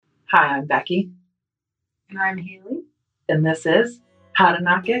Hi, I'm Becky. And I'm Haley. And this is How to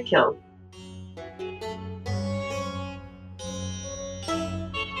Not Get Killed.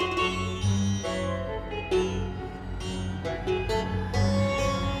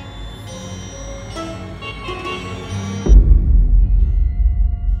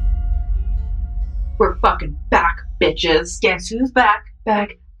 We're fucking back, bitches. Guess who's back?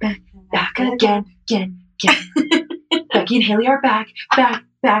 Back again. Becky and Haley are back.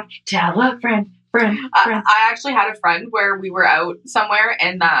 Tell a friend. I actually had a friend where we were out somewhere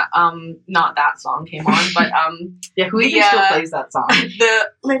and that not that song came on, but Yeah, who even still plays that song?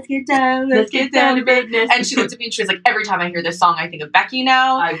 The let's get down to business. And she looked at me and she was like, every time I hear this song I think of Becky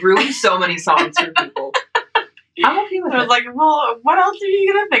now. I've ruined so many songs for people. I'm okay with it. I was like, well, what else are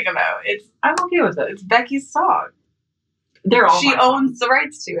you gonna think about? I'm okay with it. It's Becky's song. They're all She owns the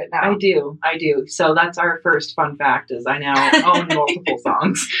rights to it now. I do. So that's our first fun fact is I now own multiple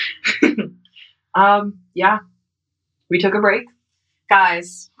songs. Yeah. We took a break.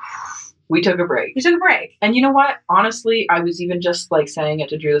 Guys. We took a break. And you know what? Honestly, I was even just like saying it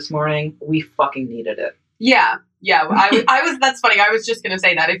to Drew this morning. We fucking needed it. Yeah. I was. That's funny. I was just gonna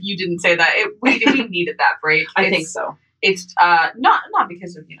say that. If you didn't say that, we needed that break. I think so. It's not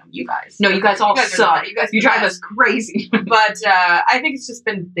because of you guys. No, you guys all suck. You drive us crazy. But I think it's just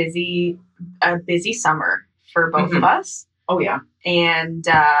been a busy summer for both of us. Oh yeah. And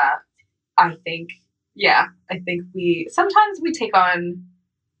I think we sometimes take on.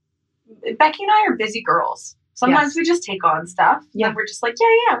 Becky and I are busy girls. Sometimes we just take on stuff. Yeah. And we're just like,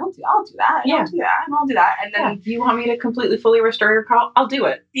 I'll do that. And I'll do that. And I'll do that. And then you want me to completely, fully restore your car? I'll do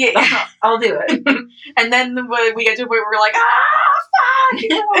it. Yeah. I'll do it. And then when we get to a point where we're like,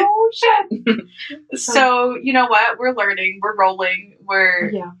 fuck, oh, shit. So, you know what? We're learning. We're rolling.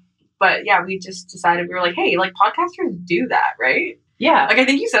 But we just decided, we were like, hey, like podcasters do that, right? Yeah. Like, I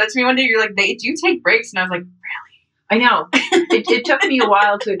think you said it to me one day. You're like, they do take breaks. And I was like, really? I know. It took me a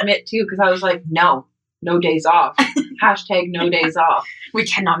while to admit, too, because I was like, no days off. Hashtag no days off. We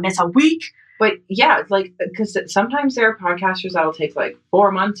cannot miss a week. But yeah, like, because sometimes there are podcasters that'll take like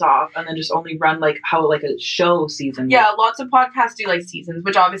 4 months off and then just only run like a show season. Yeah, lots of podcasts do like seasons,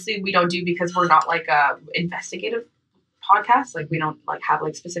 which obviously we don't do because we're not like a investigative podcast. Like we don't like have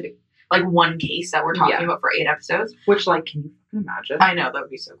like specific like one case that we're talking about for 8 episodes. Which like, can you fucking imagine? I know, that would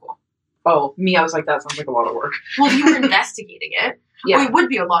be so cool. Oh, me, I was like, that sounds like a lot of work. Well, if you were investigating it, well, it would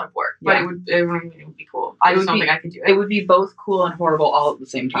be a lot of work, but it would be cool. I just don't think I could do it. It would be both cool and horrible all at the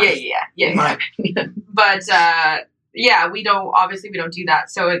same time. Yeah. In my opinion. But, we don't do that.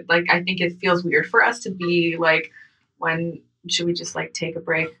 So, I think it feels weird for us to be like, when should we just, like, take a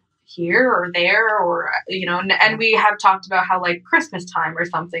break here or there or, and we have talked about how, like, Christmas time or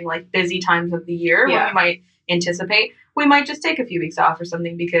something, like, busy times of the year when we might anticipate. We might just take a few weeks off or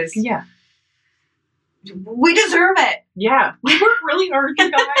something because we deserve it. Yeah. We work really hard, you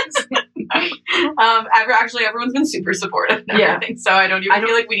guys. Actually, everyone's been super supportive and everything, so I don't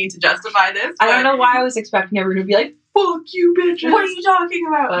feel like we need to justify this. I don't know why I was expecting everyone to be like, fuck you, bitches. What are you talking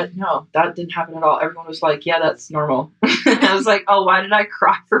about? But no, that didn't happen at all. Everyone was like, yeah, that's normal. I was like, oh, why did I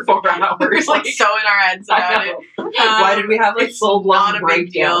cry for 4 hours? Like, so in our heads about it. Why did we have like full-blown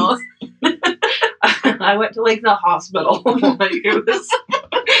breakdowns? I went to like the hospital. Like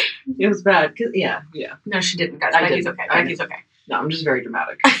it was bad. Yeah. No, she didn't, guys. Becky's okay. Becky's okay. No, I'm just very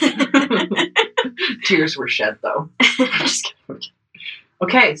dramatic. Tears were shed though. I'm just kidding.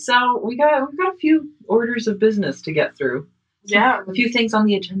 Okay, so we've got a few orders of business to get through. Yeah, a few things on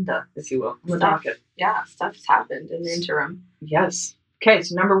the agenda, if you will, on the docket. Yeah, stuff's happened in the interim. Yes. Okay,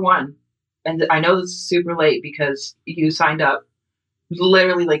 so number one, and I know this is super late because you signed up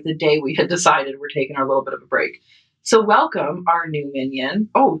literally like the day we had decided we're taking our little bit of a break. So welcome our new minion.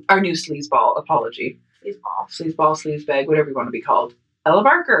 Oh, our new sleazeball. Apology. Sleazeball, sleazebag, whatever you want to be called. Ella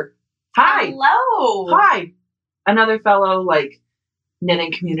Barker. Hi. Hello. Hi. Another fellow like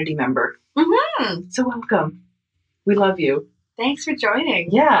knitting community member. Mm-hmm. So welcome. We love you. Thanks for joining.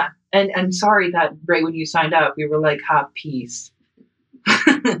 Yeah. And sorry that right when you signed up, we were like, peace.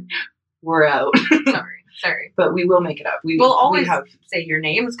 We're out. Sorry. But we will make it up. We'll always say your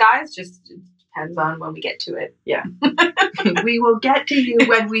names, guys. Just depends on when we get to it. Yeah. We will get to you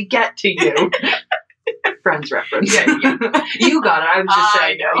when we get to you. Friends reference. Yeah. You got it. I was just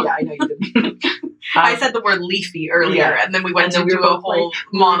saying. I know. Yeah, I know you did. I said the word leafy earlier, and then we went into a whole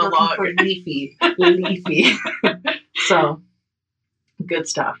monologue. For leafy. So, good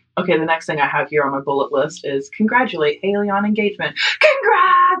stuff. Okay, the next thing I have here on my bullet list is congratulate Haley on engagement.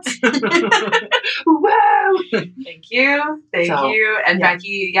 Congrats! Woo! Thank you. And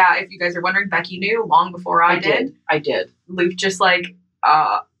Becky, if you guys are wondering, Becky knew long before I did. I did. Luke just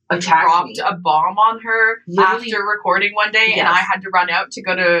attacked dropped me. a bomb on her Literally- after recording one day, and Yes. I had to run out to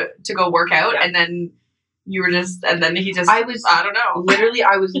go work out, Yeah. and then you were just, and then he just, I was- I don't know. Literally,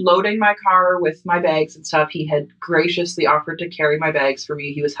 I was loading my car with my bags and stuff. He had graciously offered to carry my bags for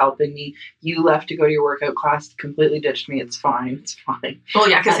me. He was helping me. You left to go to your workout class, completely ditched me. It's fine. It's fine. Well,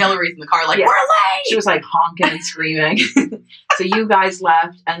 yeah, because Hillary's in the car, like, Yeah. we're late! She was like honking and screaming. So you guys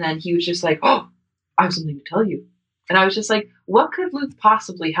left, and then he was just like, oh, I have something to tell you. And I was just like, what could Luke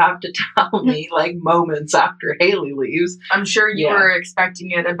possibly have to tell me, like, moments after Haley leaves? I'm sure you Yeah. were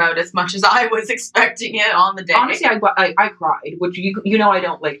expecting it about as much as I was expecting it on the day. Honestly, I cried, which you know I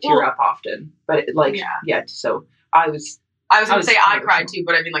don't, like, tear Well, up often. But, Yeah. yeah, so I was... I was I going was to say I emotional. cried too,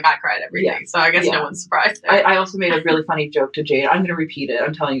 but I mean, like, I cried every day, so I guess Yeah. no one's surprised there. I also made a really funny joke to Jade. I'm going to repeat it.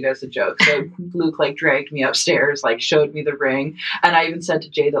 I'm telling you guys a joke. So Luke, like, dragged me upstairs, like, showed me the ring. And I even said to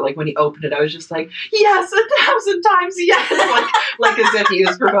Jade that, like, when he opened it, I was just like, yes, 1,000 times yes! like as if he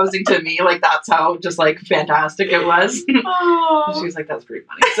was proposing to me. Like, that's how just, like, fantastic it was. And Oh, she was like, that's pretty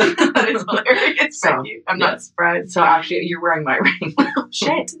funny. So, that is hilarious. So, Thank you. I'm yeah. not surprised. so actually, you're wearing my ring.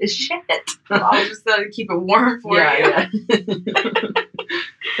 Shit. Shit. I'll just keep it warm for you. Yeah.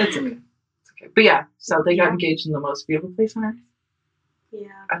 That's okay. It's okay. But yeah, so they got Yeah. engaged in the most beautiful place on earth. Yeah.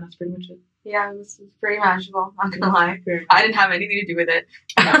 And that's pretty much it. Yeah, it was pretty magical. Not gonna lie. I didn't have anything to do with it.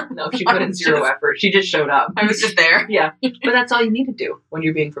 No, she put in zero effort. She just showed up. I was just there. Yeah, but that's all you need to do when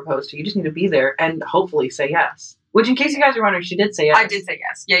you're being proposed to. You just need to be there and hopefully say yes. Which, in case you guys are wondering, she did say yes. I did say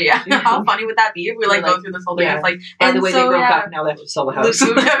yes. Yeah. How funny would that be if we like Like, go through this whole thing? yeah. It's like, By and the way, so, they broke yeah, up. Now they have to sell the Luke house.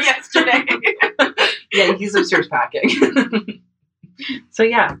 moved out yesterday. Yeah, he's upstairs packing. So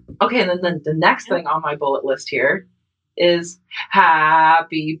yeah, okay. And then the next thing on my bullet list here is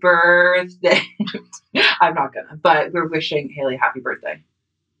happy birthday. I'm not gonna, but we're wishing Haley happy birthday.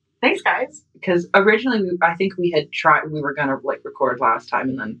 Thanks, guys. Because originally, I think we were gonna like record last time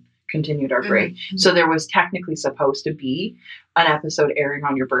and then continued our break. Mhm. So there was technically supposed to be an episode airing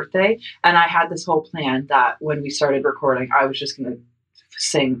on your birthday, and I had this whole plan that when we started recording, I was just gonna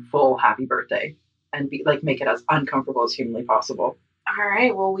sing full happy birthday and be like make it as uncomfortable as humanly possible. All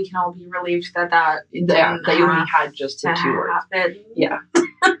right. Well, we can all be relieved that Yeah, that you only have had just the to 2 words. happen. Yeah.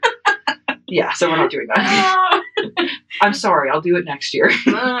 Yeah, so we're not doing that. I'm sorry, I'll do it next year.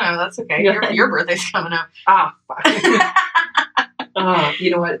 No, that's okay. Yeah. Your birthday's coming up. Ah, fuck.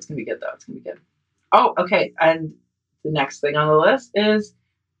 You know what? It's going to be good, though. It's going to be good. Oh, okay. And the next thing on the list is,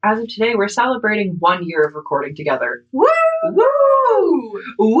 as of today, we're celebrating 1 year of recording together. Woo! Woo!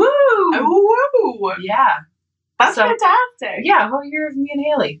 Woo! Woo! Yeah. That's So- fantastic. Yeah, a whole year of me and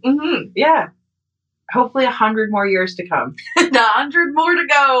Haley. Mm-hmm. Yeah. Hopefully 100 more years to come. 100 more to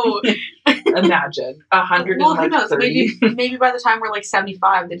go. Imagine. 100 Well, and who like knows? 30. Maybe by the time we're like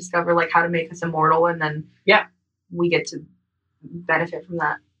 75, they discover like how to make us immortal, and then we get to benefit from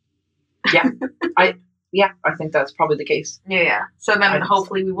that. Yeah, I think that's probably the case. Yeah. So then I think so.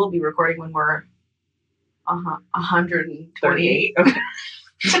 hopefully we will be recording when we're 128. Okay.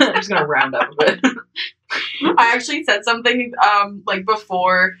 I'm just going to round up a bit. I actually said something like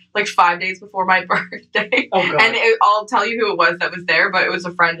before, like 5 days before my birthday. Oh, God. And I'll tell you who it was that was there, but it was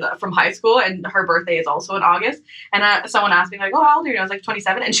a friend from high school, and her birthday is also in August. And someone asked me, like, oh, how old are you? And I was like,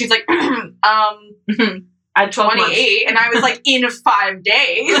 27. And she's like, At 12 months. 28. And I was like, in 5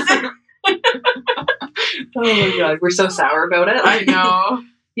 days. Oh my God, we're so sour about it. I know.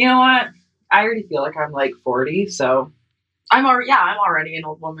 You know what? I already feel like I'm like 40, so I'm already an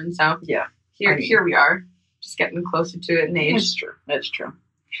old woman, so yeah, here I mean- here we are. Just getting closer to it in age. it's true. It's true.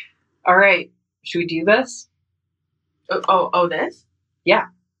 All right, should we do this? Oh, this? Yeah.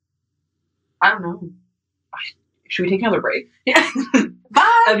 I don't know. Should we take another break? Yeah.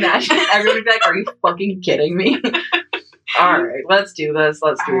 Bye. Imagine everyone would be like, "Are you fucking kidding me?" All right, let's do this.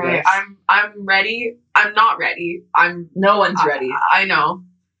 Let's do All right, this. I'm ready. I'm not ready. No one's ready. I know.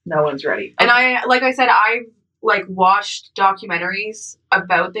 No one's ready. And like I said, I've like watched documentaries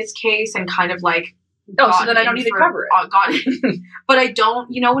about this case and kind of like. Oh, so gotten then I don't in need to for- cover it. But I don't.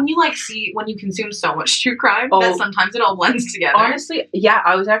 You know, when you like when you consume so much true crime, that Oh. sometimes it all blends together. Honestly, yeah,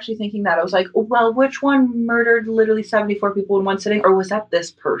 I was actually thinking that. I was like, well, which one murdered literally 74 people in one sitting? Or was that this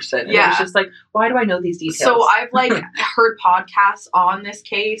person? And I Yeah. was just like, why do I know these details? So I've like heard podcasts on this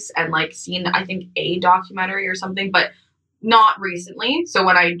case and like seen, I think, a documentary or something, but not recently. So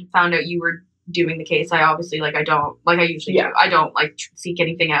when I found out you were doing the case, I obviously I don't like I usually Yeah. do. I don't like seek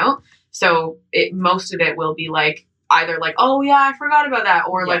anything out. So most of it will be like either like, oh yeah, I forgot about that,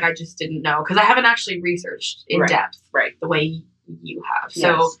 or like I just didn't know because I haven't actually researched in Right. depth Right. the way you have.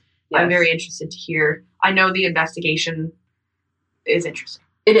 So Yes. I'm very interested to hear. I know the investigation is interesting.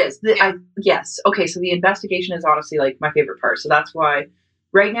 It is. Yeah. Yes. Okay, so the investigation is honestly like my favorite part. So that's why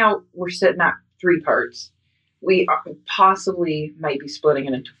right now we're sitting at 3 parts. We possibly might be splitting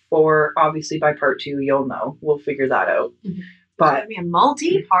it into 4. Obviously, by part 2, you'll know. We'll figure that out. Mm-hmm. But it's going to be a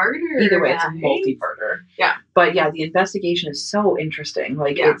multi-parter. Either way, it's a multi-parter. Yeah. But yeah, the investigation is so interesting.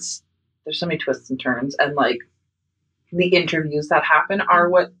 Like, there's so many twists and turns. And, like, the interviews that happen are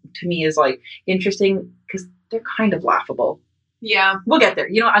what, to me, is, like, interesting because they're kind of laughable. Yeah. We'll get there.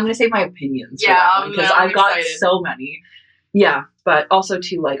 You know, I'm going to say my opinions. Yeah. Because I've got so many. Yeah. But also,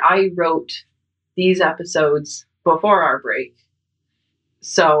 too, like, I wrote these episodes before our break.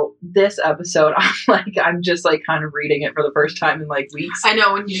 So this episode, I'm just like kind of reading it for the first time in like weeks. I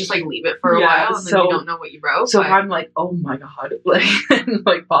know, when you just like leave it for a while and then you don't know what you wrote. So I'm like, oh my God, like, and,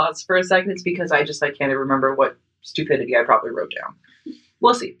 like pause for a second. It's because I just like can't even remember what stupidity I probably wrote down.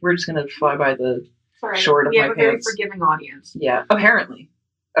 We'll see. We're just gonna fly by the short of my pants. We have a very forgiving audience. Yeah, apparently,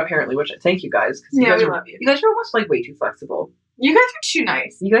 which thank you guys. We love you. You guys are almost like way too flexible. You guys are too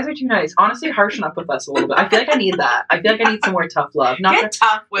nice. You guys are too nice. Honestly, harshen up with us a little bit. I feel like I need that. I feel like I need some more tough love. Get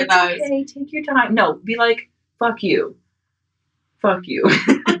tough with us. Okay, take your time. No, be like, fuck you. Fuck you.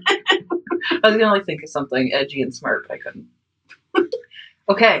 I was gonna like think of something edgy and smart, but I couldn't.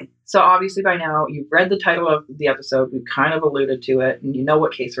 Okay, so obviously by now you've read the title of the episode. We've kind of alluded to it, and you know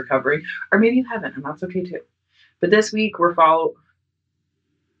what case we're covering, or maybe you haven't, and that's okay too. But this week we're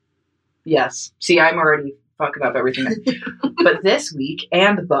Yes. See, I'm already fucking up everything. But this week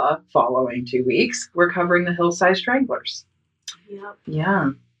and the following 2 weeks, we're covering the Hillside Stranglers. Yep.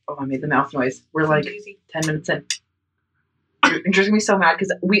 Yeah. Oh, I made the mouth noise. We're like 10 minutes in. You're making me so mad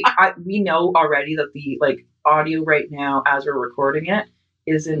because we know already that the like audio right now as we're recording it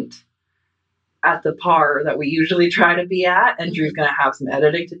isn't at the par that we usually try to be at, and Drew's gonna have some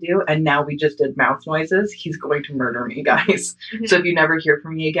editing to do, and now we just did mouth noises. He's going to murder me, guys. Mm-hmm. So if you never hear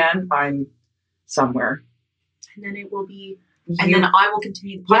from me again, I'm somewhere. And then it will be, and then I will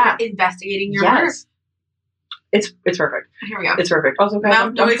continue the podcast investigating your murder. It's perfect. Here we go. It's perfect. Also, guys,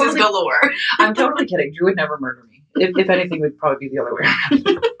 mouth noises galore. I'm totally kidding. Drew would never murder me. If anything, it would probably be the other way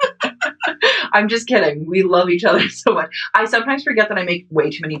around. I'm just kidding. We love each other so much. I sometimes forget that I make way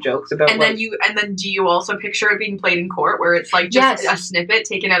too many jokes about. And then do you also picture it being played in court where it's like just a snippet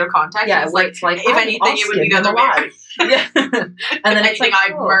taken out of context? Yeah, where it's like if anything, it would be the other way. Yeah. And then anything I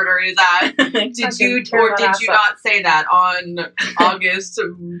murder is that. Did you not say that on August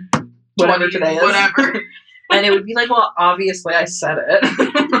whatever today is? Whatever. And it would be like, well, obviously I said it.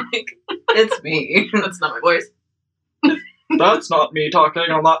 Like, it's me. That's not my voice. That's not me talking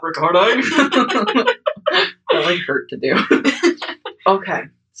on that recording. That like hurt to do. Okay,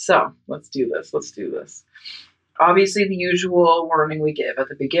 so let's do this. Obviously, the usual warning we give at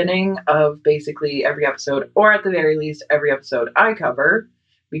the beginning of basically every episode, or at the very least, every episode I cover,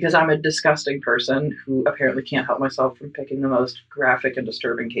 because I'm a disgusting person who apparently can't help myself from picking the most graphic and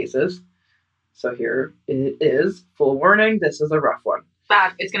disturbing cases. So here it is. Full warning, this is a rough one.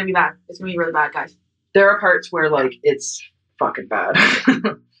 Bad. It's going to be bad. It's going to be really bad, guys. There are parts where, like, it's fucking bad.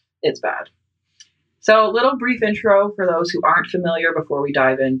 It's bad. So, a little brief intro for those who aren't familiar before we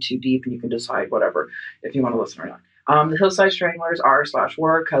dive in too deep, and you can decide whatever if you want to listen or not. The Hillside Stranglers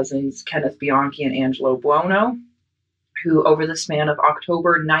are/were cousins Kenneth Bianchi and Angelo Buono, who over the span of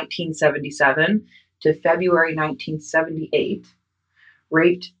October 1977 to February 1978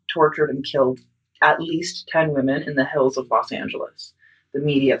 raped, tortured, and killed at least 10 women in the hills of Los Angeles. The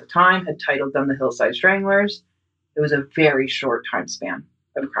media at the time had titled them the Hillside Stranglers. It was a very short time span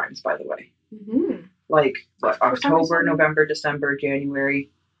of crimes, by the way. Mm-hmm. Like, what, October, November, December, January,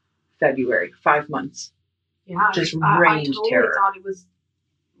 February. 5 months. Yeah. Just rained terror. I thought it was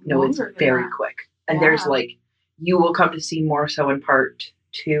no, it's very quick. And there's, like, you will come to see more so in part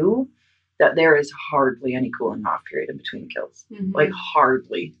 2, that there is hardly any cooling off period in between kills. Mm-hmm. Like,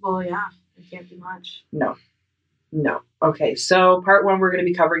 hardly. Well, yeah. It can't be much. No. Okay, so part 1, we're going to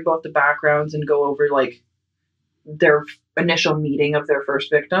be covering both the backgrounds and go over, like, their initial meeting of their first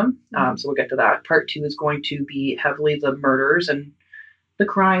victim. So we'll get to that. Part 2 is going to be heavily the murders and the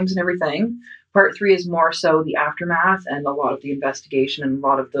crimes and everything. Part 3 is more so the aftermath and a lot of the investigation and a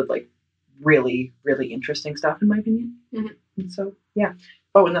lot of the, like, really, really interesting stuff, in my opinion. Mm-hmm. And so, yeah.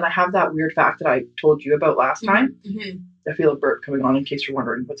 Oh, and then I have that weird fact that I told you about last time. Mm-hmm. I feel a burp coming on in case you're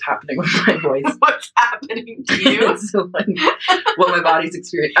wondering what's happening with my voice. What's happening to you? So, like, what my body's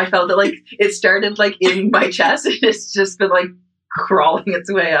experienced. I felt it like it started like in my chest and it's just been like crawling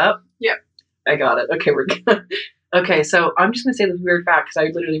its way up. Yep. I got it. Okay, we're good. Okay, so I'm just going to say this weird fact because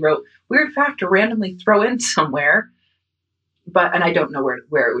I literally wrote weird fact to randomly throw in somewhere. And I don't know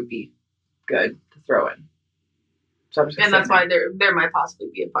where it would be good to throw in. So I'm just and that's why there might possibly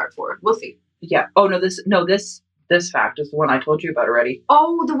be a part 4. We'll see. Yeah. Oh, no, this this fact is the one I told you about already.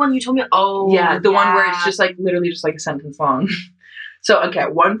 Oh, the one you told me. Oh, yeah, the one where it's just like literally just like a sentence long. So, okay,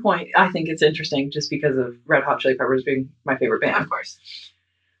 at one point, I think it's interesting just because of Red Hot Chili Peppers being my favorite band. Of course.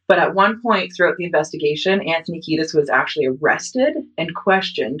 But at one point throughout the investigation, Anthony Kiedis was actually arrested and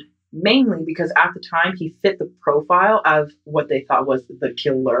questioned, mainly because at the time he fit the profile of what they thought was the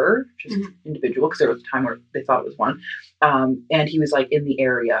killer, just individual, because there was a time where they thought it was one. And he was like in the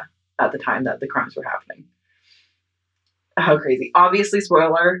area at the time that the crimes were happening. How crazy. Obviously,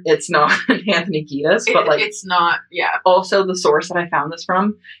 spoiler, it's not Anthony Kiedis, but like it's not, yeah. Also, the source that I found this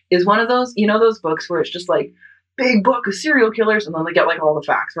from is one of those, those books where it's just like big book of serial killers and then they get like all the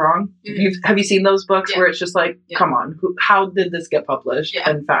facts wrong. Have you seen those books where it's just like, come on, how did this get published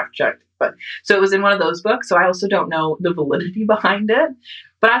and fact checked? But so it was in one of those books. So I also don't know the validity behind it,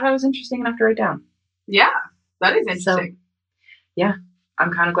 but I thought it was interesting enough to write down. Yeah, that is interesting. So, yeah,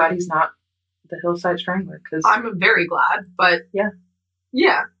 I'm kind of glad he's not the Hillside Strangler, because I'm very glad, but yeah.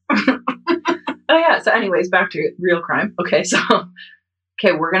 Oh yeah. So anyways, back to real crime.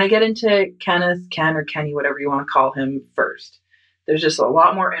 Okay, we're going to get into Kenneth, Ken, or Kenny, whatever you want to call him first. There's just a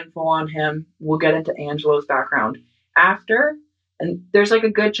lot more info on him. We'll get into Angelo's background after, and there's like a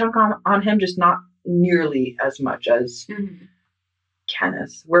good chunk on him, just not nearly as much as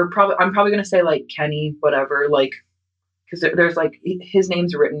Kenneth. I'm probably going to say like Kenny, whatever, like, because there's like his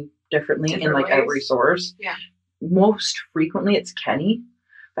name's written differently in like every source. Yeah. Most frequently it's Kenny,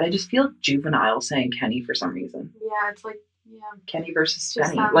 but I just feel juvenile saying Kenny for some reason. Yeah, it's like, Kenny versus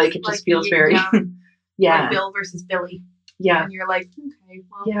Benny. Like, it just feels very... Like Bill versus Billy. Yeah. And you're like, okay,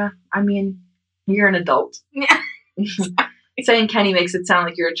 well... Yeah, I mean, you're an adult. Yeah. Saying Kenny makes it sound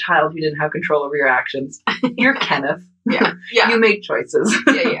like you're a child who didn't have control over your actions. You're Kenneth. Yeah. You made choices.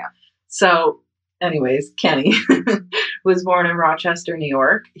 Yeah. So, anyways, Kenny was born in Rochester, New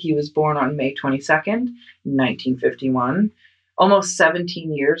York. He was born on May 22nd, 1951. Almost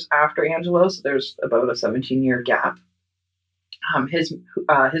 17 years after Angelo, so there's about a 17-year gap. His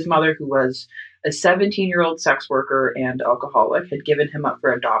mother, who was a 17-year-old sex worker and alcoholic, had given him up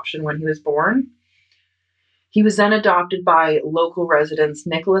for adoption when he was born. He was then adopted by local residents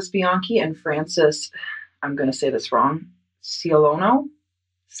Nicholas Bianchi and Francis, I'm going to say this wrong, Salono.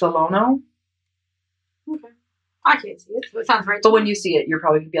 Okay. I can't see it, so it sounds right. But when you see it, you're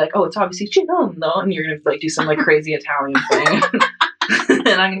probably going to be like, oh, it's obviously Salono, and you're going to like do some like crazy Italian thing.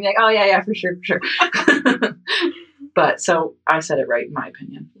 And I'm going to be like, oh, yeah, for sure. But so I said it right in my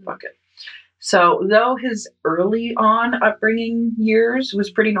opinion. Fuck it. So though his early on upbringing years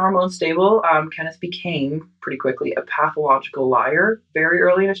was pretty normal and stable, Kenneth became pretty quickly a pathological liar very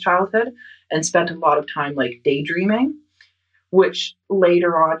early in his childhood and spent a lot of time like daydreaming, which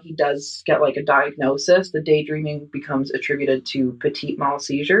later on he does get like a diagnosis. The daydreaming becomes attributed to petit mal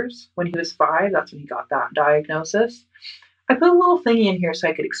seizures. When he was 5, that's when he got that diagnosis. I put a little thingy in here so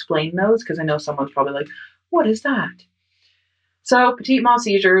I could explain those because I know someone's probably like, what is that? So petit mal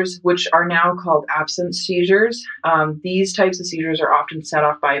seizures, which are now called absence seizures, these types of seizures are often set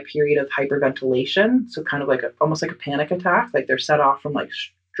off by a period of hyperventilation. So kind of like almost like a panic attack, like they're set off from like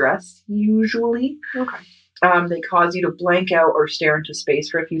stress usually. Okay. They cause you to blank out or stare into space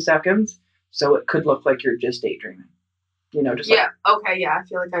for a few seconds. So it could look like you're just daydreaming. Just yeah. Like, okay. Yeah. I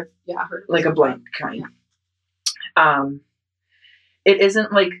feel like I've heard of like a blank kind. Yeah. It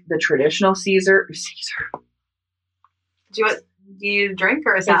isn't like the traditional Caesar. Do you drink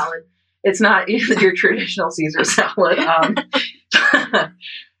or a salad? It's not your traditional Caesar salad.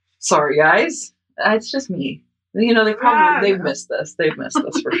 Sorry, guys. It's just me. They've missed this. They've missed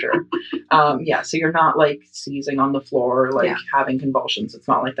this for sure. So you're not like seizing on the floor, like having convulsions. It's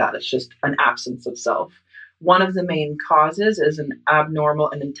not like that. It's just an absence of self. One of the main causes is an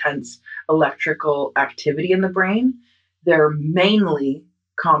abnormal and intense electrical activity in the brain. They're mainly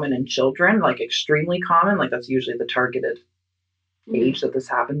common in children, like extremely common. Like that's usually the targeted age that this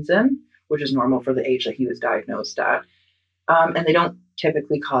happens in, which is normal for the age that he was diagnosed at. And they don't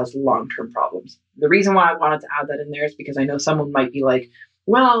typically cause long-term problems. The reason why I wanted to add that in there is because I know someone might be like,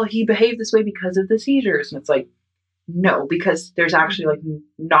 well, he behaved this way because of the seizures. And it's like, no, because there's actually like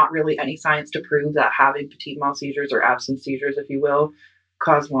not really any science to prove that having petit mal seizures or absence seizures, if you will,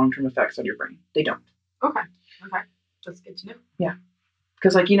 cause long-term effects on your brain. They don't. Okay. That's good to know. Yeah.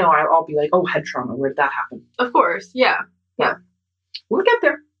 Because I'll be like, oh, head trauma. Where did that happen? Of course. Yeah. We'll get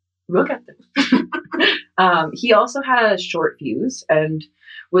there. He also had a short fuse and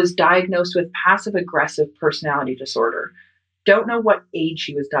was diagnosed with passive-aggressive personality disorder. Don't know what age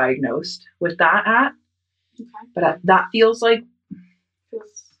he was diagnosed with that at. Okay. But that feels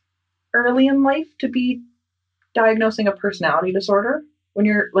early in life to be diagnosing a personality disorder when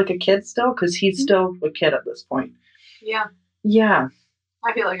you're like a kid still, because he's still a kid at this point. Yeah. Yeah.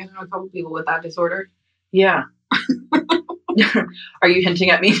 I feel like I know a couple people with that disorder. Yeah. Are you hinting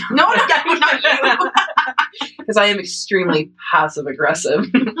at me? No, not you. Because I am extremely passive aggressive.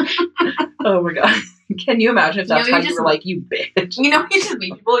 Oh my god. Can you imagine if that's how you were like, you bitch? You just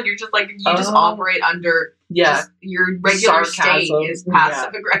meet people and you're just like, you just operate under just your regular sarcasm. state is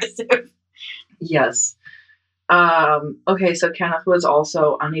passive aggressive. Yes. Okay, so Kenneth was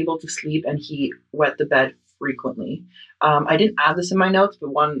also unable to sleep and he wet the bed frequently. I didn't add this in my notes,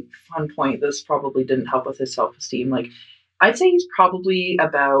 but one fun point, this probably didn't help with his self-esteem. Like, I'd say he's probably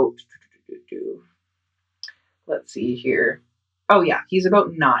about, let's see here. Oh yeah, he's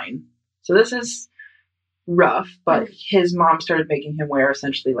about 9. So this is rough, but his mom started making him wear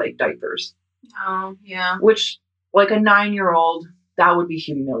essentially like diapers. Oh, yeah. Which, like a 9-year-old, that would be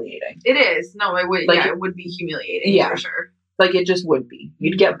humiliating. It is. No, it would. Like, it would be humiliating for sure. Like it just would be.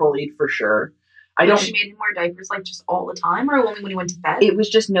 You'd get bullied for sure. She made him wear diapers like just all the time, or only when he went to bed? It was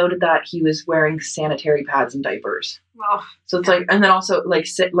just noted that he was wearing sanitary pads and diapers. Oh, so it's like, and then also like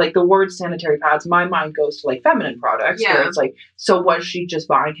the word sanitary pads, my mind goes to like feminine products. Yeah. Where it's like, so was she just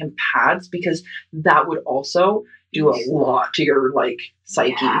buying him pads? Because that would also do a lot to your like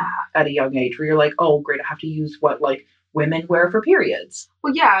psyche at a young age, where you're like, oh great, I have to use what like women wear for periods.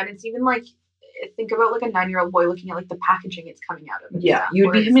 Well, yeah, and it's even like, think about like a 9-year-old boy looking at like the packaging it's coming out of. Yeah,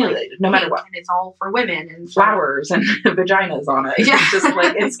 you'd be humiliated no matter what. And it's all for women and flowers and vaginas on it. Yeah. It's just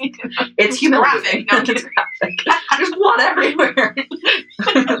like it's humiliating. No, it's graphic. There's blood everywhere.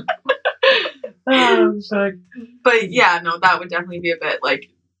 But yeah, no, that would definitely be a bit like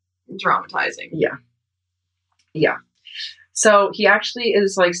traumatizing. Yeah. Yeah. So he actually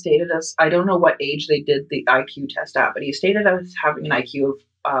is like stated as, I don't know what age they did the IQ test at, but he's stated as having an IQ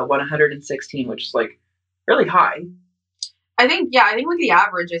of 116, which is like really high. I think like the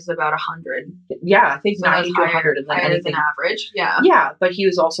average is about 100. Yeah, I think so 90 to 100, and then anything average. Yeah. Yeah, but he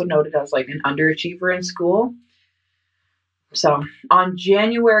was also noted as like an underachiever in school. So on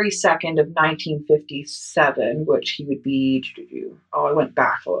January 2nd of 1957, which he would be, I went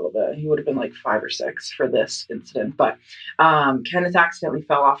back a little bit. He would have been like 5 or 6 for this incident. But Kenneth accidentally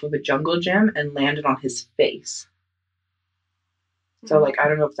fell off of a jungle gym and landed on his face. So, like, I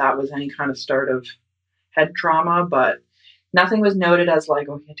don't know if that was any kind of start of head trauma, but nothing was noted as, like,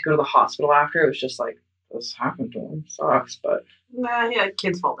 oh, he had to go to the hospital after. It was just like, this happened to him. Sucks, but... yeah,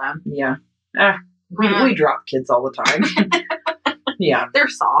 kids fall down. Yeah. We drop kids all the time. Yeah. They're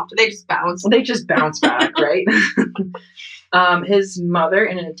soft. They just bounce. They just bounce back, right? His mother,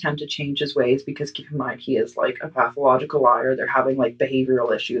 in an attempt to change his ways, because keep in mind, he is, like, a pathological liar. They're having, like,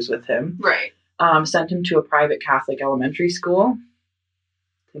 behavioral issues with him. Right. Sent him to a private Catholic elementary school.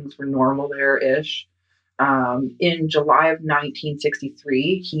 Things were normal there-ish. In July of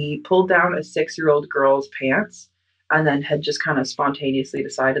 1963, he pulled down a 6-year-old girl's pants and then had just kind of spontaneously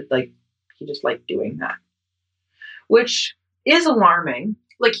decided, like, he just liked doing that. Which is alarming.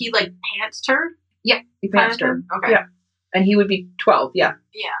 Like, he, like, pantsed her? Yeah, he pantsed her. Okay. Yeah. And he would be 12, yeah.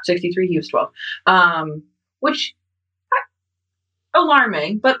 Yeah. 63, he was 12. Which...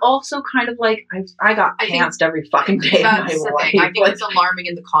 alarming, but also kind of like I got pantsed every fucking day of my life. I think it's alarming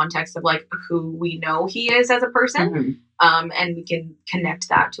in the context of like who we know he is as a person, and we can connect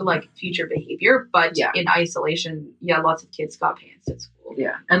that to like future behavior. But in isolation, lots of kids got pantsed at school.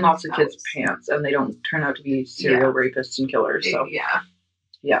 Yeah, and lots of kids pants, and they don't turn out to be serial rapists and killers. So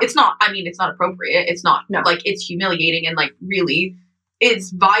yeah, it's not. I mean, it's not appropriate. It's not like it's humiliating and like really.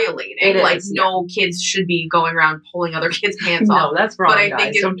 It's violating. No kids should be going around pulling other kids' pants off. No, that's wrong. But I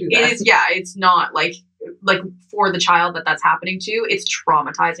think don't do that. It is. Yeah, it's not like for the child that's happening to. It's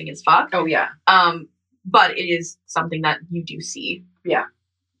traumatizing as fuck. Oh yeah. But it is something that you do see. Yeah.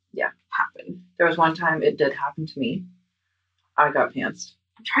 Happen. There was one time it did happen to me. I got pantsed.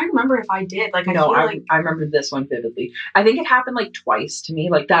 I'm trying to remember if I did. Like, I remember this one vividly. I think it happened like twice to me,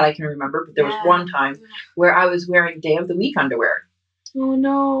 like that I can remember. But there was one time where I was wearing day of the week underwear. Oh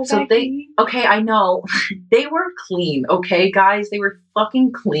no. So Becky. I know. They were clean, okay, guys? They were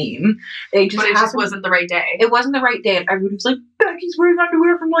fucking clean. It just wasn't the right day. It wasn't the right day. And everybody was like, Becky's wearing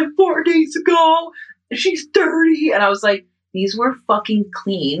underwear from like 4 days ago. She's dirty. And I was like, these were fucking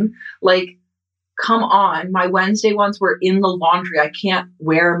clean. Like, come on. My Wednesday ones were in the laundry. I can't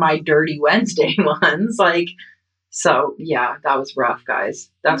wear my dirty Wednesday ones. Like, so yeah, that was rough, guys.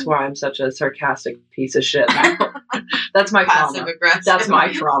 That's why I'm such a sarcastic piece of shit now. That's my trauma. That's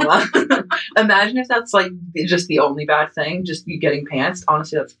my trauma. Imagine if that's like just the only bad thing, just you getting pantsed.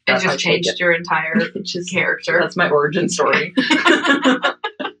 Honestly, that's it just changed your entire character. That's my origin story.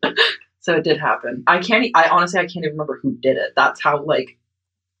 So it did happen. I honestly can't even remember who did it. That's how like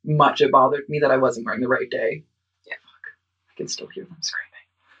much it bothered me that I wasn't wearing the right day. Yeah. can still hear them screaming.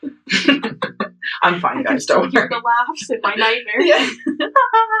 I'm fine, I can guys. still Don't hear worry. the laughs in my nightmare. Yeah.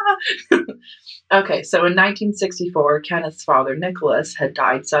 Okay, so in 1964, Kenneth's father, Nicholas, had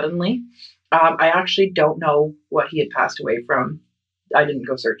died suddenly. I actually don't know what he had passed away from. I didn't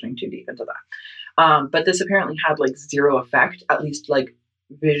go searching too deep into that. But this apparently had like zero effect, at least like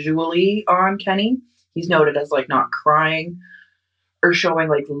visually, on Kenny. He's noted as like not crying or showing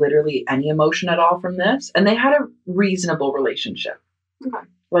like literally any emotion at all from this. And they had a reasonable relationship. Okay.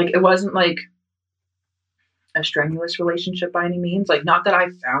 Like it wasn't like a strenuous relationship by any means. Like not that I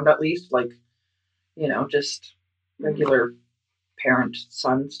found, at least, like, you know, just regular parent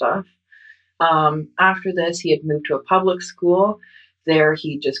son stuff. After this, he had moved to a public school. There,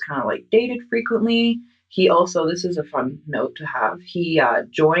 he just kind of like dated frequently. He also, this is a fun note to have, he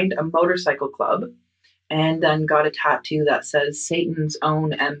joined a motorcycle club and then got a tattoo that says Satan's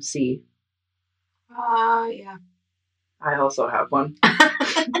own MC. Yeah. I also have one.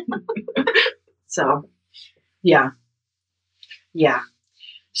 So, yeah. Yeah.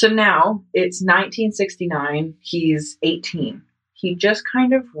 So now it's 1969. He's 18. He just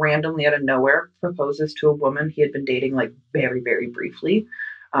kind of randomly out of nowhere proposes to a woman he had been dating like very, very briefly.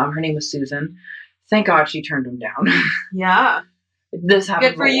 Her name was Susan. Thank God she turned him down. Yeah. This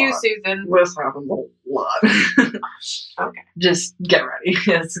happens Good for a you, lot. Susan. This happens a lot. Okay. Just get ready.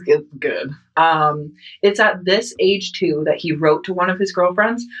 It's good. It's at this age too that he wrote to one of his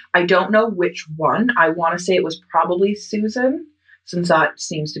girlfriends. I don't know which one. I want to say it was probably Susan, since that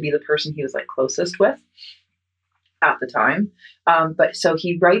seems to be the person he was like closest with at the time. But so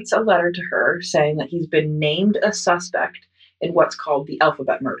he writes a letter to her saying that he's been named a suspect in what's called the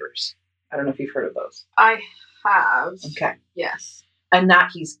Alphabet Murders. I don't know if you've heard of those. I have. Okay. Yes. And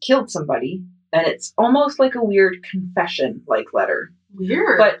that he's killed somebody, and it's almost like a weird confession-like letter.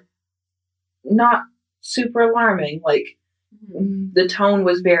 Weird. But not super alarming. Like, the tone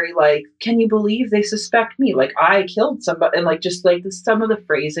was very like, can you believe they suspect me? Like, I killed somebody. And like, just like some of the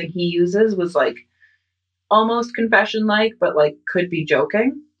phrasing he uses was like almost confession-like, but like could be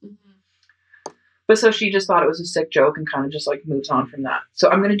joking. But so she just thought it was a sick joke and kind of just like moves on from that. So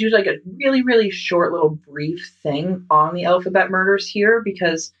I'm going to do like a really, really short little brief thing on the Alphabet Murders here,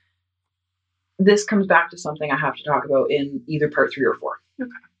 because this comes back to something I have to talk about in either part 3 or 4.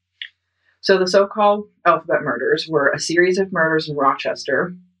 Okay. So the so-called Alphabet Murders were a series of murders in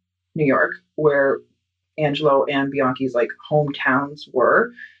Rochester, New York, where Angelo and Bianchi's like hometowns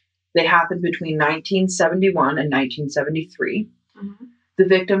were. They happened between 1971 and 1973. Mm-hmm. The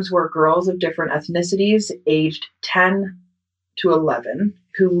victims were girls of different ethnicities, aged 10 to 11,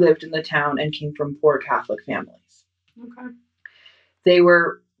 who lived in the town and came from poor Catholic families. Okay. They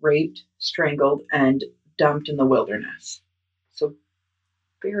were raped, strangled, and dumped in the wilderness. So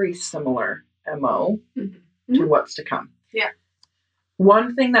very similar MO to what's to come. Yeah.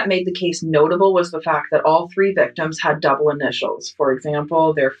 One thing that made the case notable was the fact that all 3 victims had double initials. For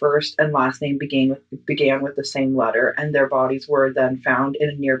example, their first and last name began with the same letter, and their bodies were then found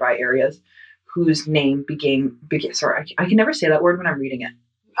in nearby areas whose name began. Sorry, I can never say that word when I'm reading it.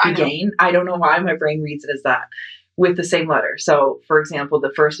 I don't know why my brain reads it as that, with the same letter. So, for example,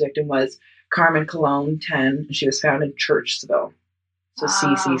 the first victim was Carmen Colon, 10, and she was found in Churchville. So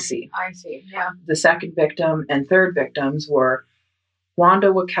CCC. I see, yeah. The second victim and third victims were Wanda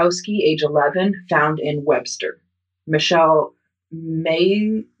Wachowski, age 11, found in Webster. Michelle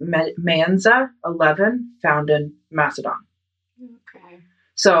Manza, 11, found in Macedon. Okay.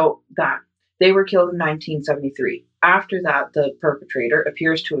 So that they were killed in 1973. After that, the perpetrator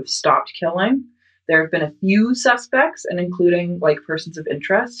appears to have stopped killing. There have been a few suspects, and including like persons of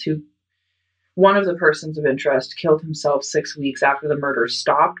interest, who one of the persons of interest killed himself 6 weeks after the murder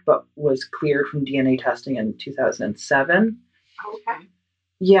stopped, but was cleared from DNA testing in 2007. Okay.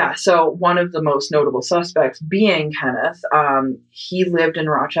 Yeah, so one of the most notable suspects being Kenneth, he lived in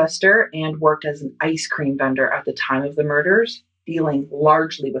Rochester and worked as an ice cream vendor at the time of the murders, dealing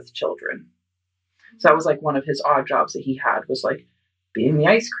largely with children. So that was like one of his odd jobs that he had, was like being the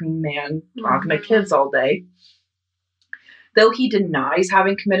ice cream man, talking to kids all day. Though he denies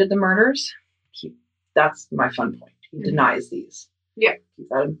having committed the murders, that's my fun point. He denies these. Yeah. Keep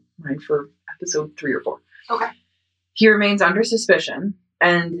that in mind for episode 3 or 4. Okay. He remains under suspicion,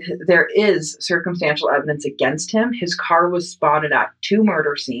 and there is circumstantial evidence against him. His car was spotted at 2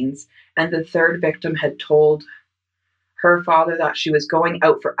 murder scenes, and the third victim had told her father that she was going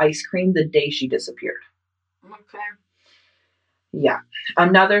out for ice cream the day she disappeared. Okay. Yeah.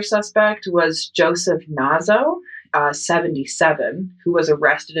 Another suspect was Joseph Nazo, 77, who was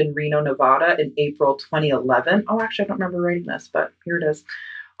arrested in Reno, Nevada in April 2011. Oh, actually, I don't remember writing this, but here it is.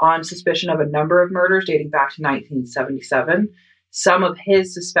 on suspicion of a number of murders dating back to 1977. Some of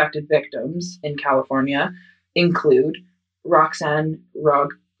his suspected victims in California include Roxanne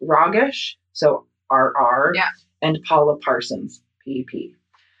Rogish, so RR, Yeah. and Paula Parsons, PP.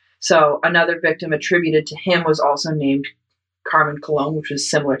 So another victim attributed to him was also named Carmen Colon, which was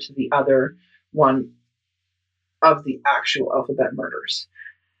similar to the other one of the actual Alphabet murders.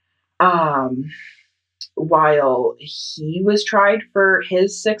 While he was tried for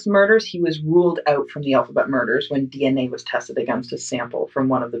his 6 murders, he was ruled out from the Alphabet murders when DNA was tested against a sample from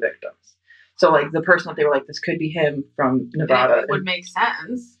one of the victims. So, like, the person that they were like, this could be him from Nevada. It would make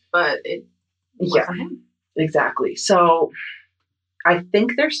sense, but it wasn't him. Exactly. So, I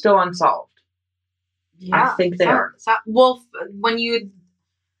think they're still unsolved. Yeah, I think they are. Well, when you had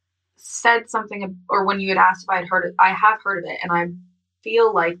said something, or when you had asked if I had heard it, I have heard of it, and I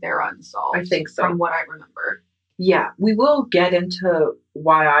feel like they're unsolved. I think so. From what I remember. Yeah, we will get into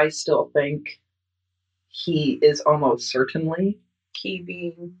why I still think he is almost certainly Key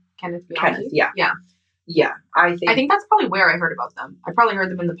being Kenneth Bianchi. Kenneth. Yeah. Yeah. I think that's probably where I heard about them. I probably heard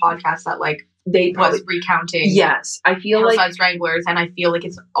them in the podcast that like they was recounting. Yes, I feel Hillside like Stranglers, and I feel like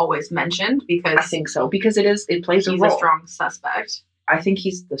it's always mentioned because I think so because it plays a he's role. a strong suspect. I think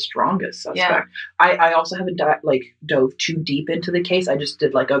he's the strongest suspect. Yeah. I also haven't dove too deep into the case. I just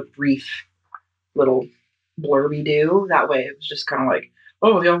did like a brief little blurby do. That way it was just kind of like,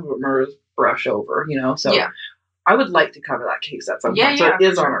 oh, the Alphabet murders brush over, you know? So yeah. I would like to cover that case at some point. So it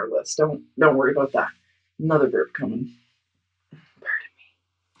is on our list. Don't worry about that. Another burp coming.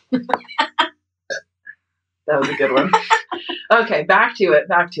 Pardon me. That was a good one. Okay, back to it.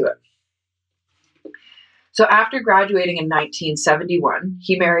 So after graduating in 1971,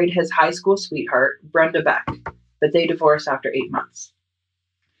 he married his high school sweetheart, Brenda Beck, but they divorced after 8 months,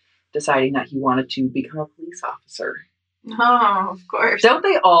 deciding that he wanted to become a police officer. Oh, of course. Don't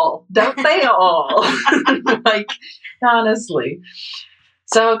they all? Like, honestly.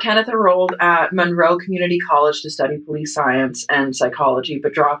 So Kenneth enrolled at Monroe Community College to study police science and psychology,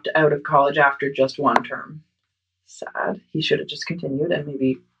 but dropped out of college after just 1 term. Sad. He should have just continued and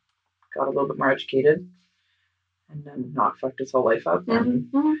maybe got a little bit more educated. And then not fucked his whole life up. And,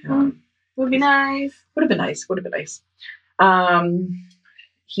 would be nice. Would have been nice.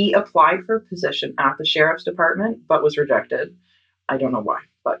 He applied for a position at the sheriff's department, but was rejected. I don't know why,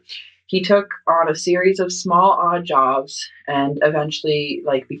 but he took on a series of small, odd jobs and eventually,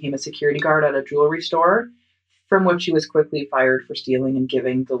 became a security guard at a jewelry store, from which he was quickly fired for stealing and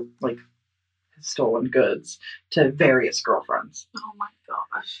giving the stolen goods to various girlfriends. Oh my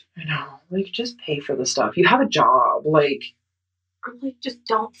gosh. I know. Just pay for the stuff. You have a job. Or just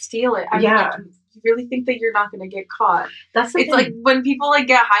don't steal it. I mean, you really think that you're not going to get caught? That's the thing. Like when people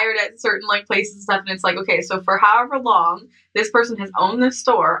get hired at certain places and stuff, and it's okay, so for however long this person has owned this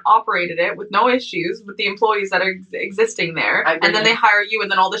store, operated it with no issues with the employees that are existing there, and then they hire you,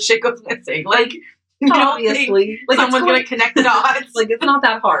 and then all the shit goes missing. Obviously, someone's going to connect the dots. It's not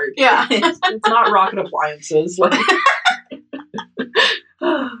that hard. Yeah. It's not rocket appliances.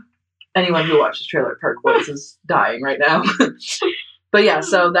 Anyone who watches Trailer Park Boys is dying right now. But yeah,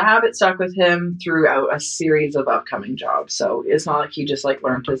 so the habit stuck with him throughout a series of upcoming jobs. So it's not like he just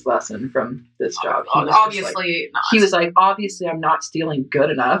learned his lesson from this job. He was obviously not. He was obviously I'm not stealing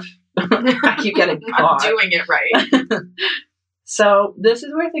good enough. I keep getting caught. I'm doing it right. So this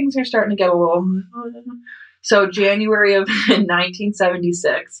is where things are starting to get a little... So January of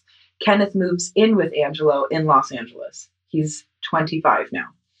 1976, Kenneth moves in with Angelo in Los Angeles. He's 25 now.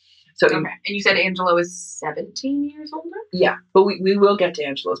 So okay. And you said Angelo is 17 years older? Yeah, but we will get to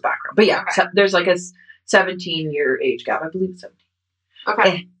Angelo's background. But yeah, so there's a 17-year age gap. I believe it's 17.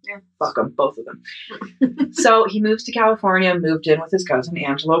 Okay. Yeah. Fuck them, both of them. So he moves to California, moved in with his cousin,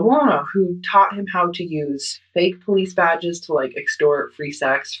 Angelo Buono, who taught him how to use fake police badges to extort free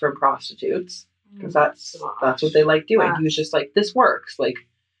sex from prostitutes. Because that's what they like doing. He was just this works.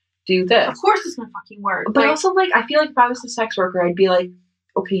 Do this. Of course it's gonna fucking work. But also, I feel if I was a sex worker, I'd be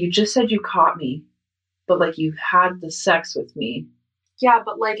okay, you just said you caught me, but you had the sex with me. Yeah,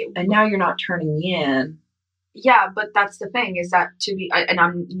 but and now you're not turning me in. Yeah, but that's the thing is that and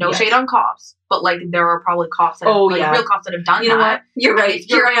I'm shade on cops, but there are probably cops that real cops that have done that. Know what? You're right.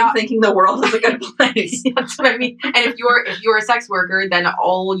 Here I am thinking the world is a good place. That's what I mean. And if you're a sex worker, then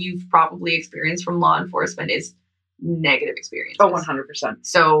all you've probably experienced from law enforcement is negative experiences. Oh, 100%.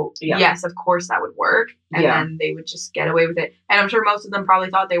 So yes, of course that would work, and then they would just get away with it. And I'm sure most of them probably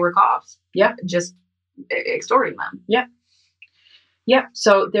thought they were cops. Yeah, just extorting them. Yeah, yeah.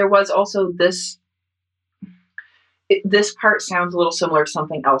 So there was also this. This part sounds a little similar to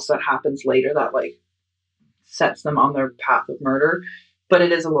something else that happens later that sets them on their path of murder. but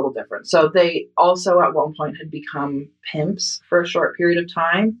it is a little different. So they also at one point had become pimps for a short period of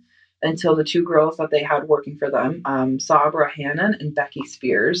time until the two girls that they had working for them, Sabra Hannon and Becky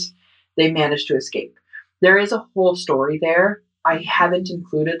Spears, they managed to escape. There is a whole story there. I haven't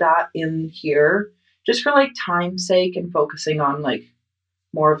included that in here just for like time's sake and focusing on like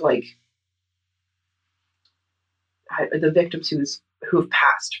more of like the victims who've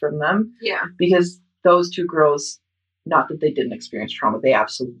passed from them. Yeah. Because those two girls, not that they didn't experience trauma, they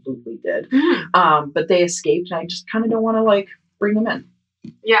absolutely did. But they escaped, and I just kind of don't want to like bring them in.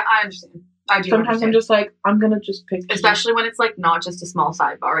 Yeah, I understand. I do. Sometimes understand. I'm just like, I'm gonna just pick, especially when it's like not just a small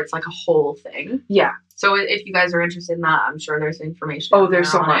sidebar; it's like a whole thing. Yeah. So if you guys are interested in that, I'm sure there's information. Oh,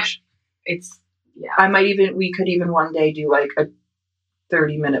 there's so much. It's yeah. We could even one day do like a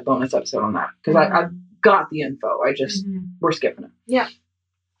 30-minute bonus episode on that because I've got the info. I just we're skipping it. Yeah.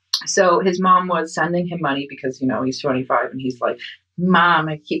 So his mom was sending him money because, he's 25 and he's like, Mom,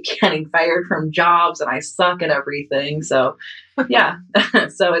 I keep getting fired from jobs and I suck at everything. So yeah.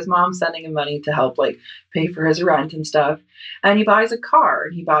 So his mom's sending him money to help like pay for his rent and stuff. And he buys a car.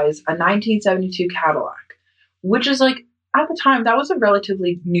 He buys a 1972 Cadillac, which is like, at the time, that was a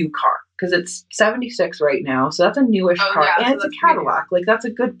relatively new car because it's 76 right now. So that's a newish car. Yeah, and so it's a Cadillac. Like that's a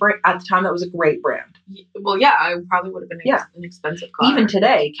good brand. At the time, that was a great brand. Well, yeah, I probably would have been an expensive car. Even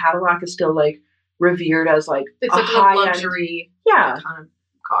today, Cadillac is still like revered as like it's like a luxury kind of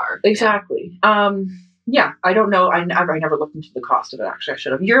car. Exactly. Yeah, I don't know. I never looked into the cost of it, actually. I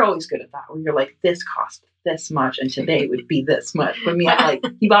should have. You're always good at that, where you're like, this cost this much, and today would be this much. For me, I'm like,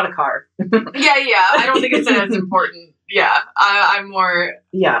 he bought a car. Yeah. I don't think it's as important. Yeah, I'm more...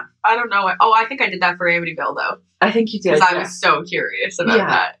 Yeah. I don't know. I think I did that for Amityville, though. I think you did. Because I was so curious about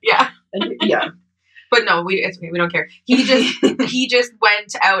that. Yeah. Yeah. But no, it's okay. We don't care. He just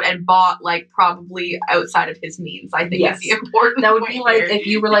went out and bought like probably outside of his means. I think is the important. That would be like if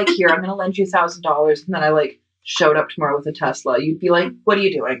you were like, here, I'm going to lend you $1,000, and then I like showed up tomorrow with a Tesla. You'd be like, what are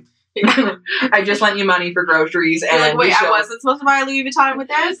you doing? I just lent you money for groceries, and like, wait, I wasn't supposed to buy a Louis Vuitton with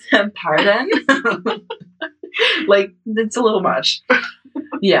this. Pardon? Like it's a little much.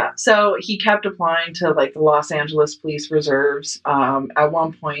 Yeah, so he kept applying to like the Los Angeles Police Reserves. At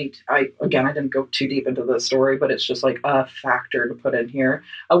one point, I didn't go too deep into the story, but it's just like a factor to put in here.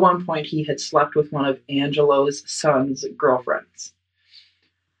 At one point, he had slept with one of Angelo's son's girlfriends,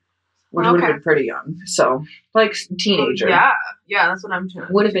 which would have been pretty young. So, like teenager. Yeah, that's what I'm doing.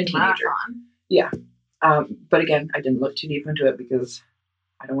 Would have been teenager. Yeah, but again, I didn't look too deep into it because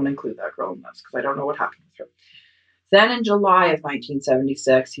I don't want to include that girl in this because I don't know what happened with her. Then in July of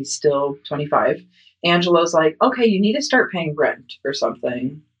 1976, he's still 25. Angelo's like, okay, you need to start paying rent or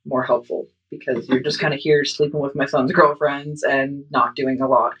something more helpful because you're just kind of here sleeping with my son's girlfriends and not doing a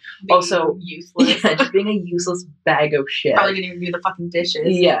lot. Also, useless. Yeah, just being a useless bag of shit. Probably didn't even do the fucking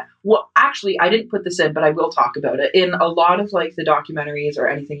dishes. Yeah. Well, actually, I didn't put this in, but I will talk about it. In a lot of like the documentaries or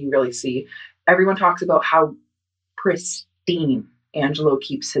anything you really see, everyone talks about how pristine Angelo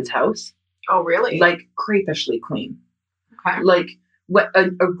keeps his house. Oh, really? Like crapishly clean. Okay. Like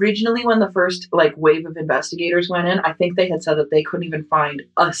originally when the first like wave of investigators went in, I think they had said that they couldn't even find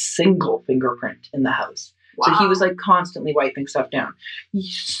a single fingerprint in the house. Wow. So he was like constantly wiping stuff down.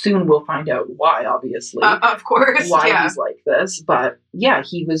 Soon we'll find out why, obviously. Of course. Why he's like this. But yeah,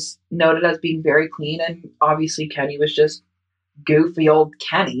 he was noted as being very clean, and obviously Kenny was just goofy old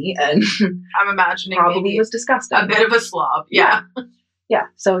Kenny, and I'm imagining probably was disgusting. A bit of a slob. Yeah. Yeah,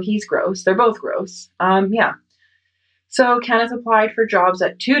 so he's gross. They're both gross. Yeah. So Kenneth applied for jobs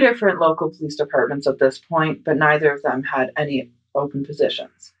at 2 different local police departments at this point, but neither of them had any open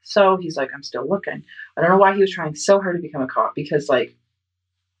positions. So he's like, I'm still looking. I don't know why he was trying so hard to become a cop because, like,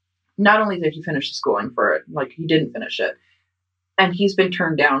 not only did he finish the schooling for it, like, he didn't finish it. And he's been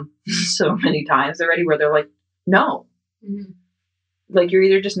turned down so many times already where they're like, no. Mm-hmm. Like, you're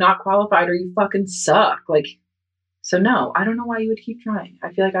either just not qualified or you fucking suck. Like, so no, I don't know why you would keep trying.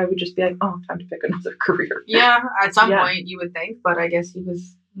 I feel like I would just be like, oh, time to pick another career. Yeah, at some point you would think, but I guess he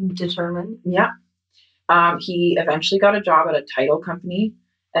was determined. Yeah. He eventually got a job at a title company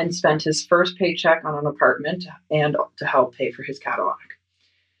and spent his first paycheck on an apartment and to help pay for his Cadillac.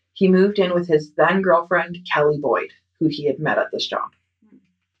 He moved in with his then girlfriend, Kelly Boyd, who he had met at this job.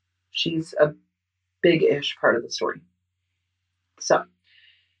 She's a big-ish part of the story. So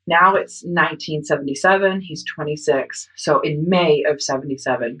now it's 1977. He's 26. So in May of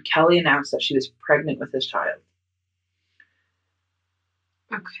 77, Kelly announced that she was pregnant with his child.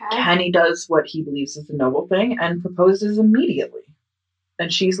 Okay. Kenny does what he believes is the noble thing and proposes immediately.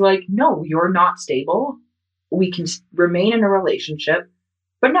 And she's like, no, you're not stable. We can remain in a relationship,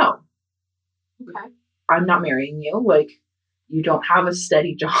 but no. Okay. I'm not marrying you. Like, you don't have a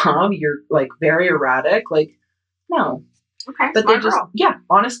steady job, you're like very erratic. Like, no. Okay. But they just, girl. yeah,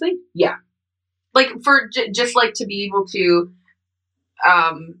 honestly, yeah. Like for just like to be able to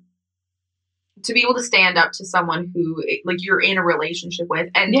stand up to someone who like you're in a relationship with,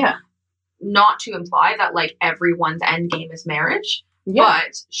 and Yeah. not to imply that like everyone's end game is marriage, Yeah.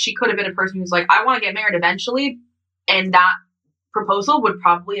 but she could have been a person who's like, I want to get married eventually, and that proposal would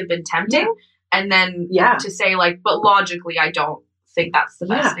probably have been tempting. Yeah. And then Yeah. to say like, but logically, I don't think that's the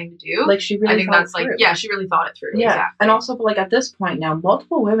best thing to do. Like she really I think thought that's it through. like, yeah, she really thought it through. Yeah. Exactly. And also, but like at this point now,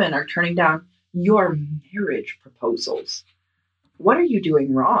 multiple women are turning down your marriage proposals. What are you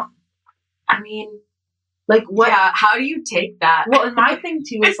doing wrong? I mean, like what? Yeah, how do you take that? Well, and my thing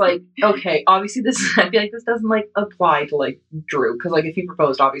too is like, okay, obviously this, I feel like this doesn't like apply to like Drew, because like if he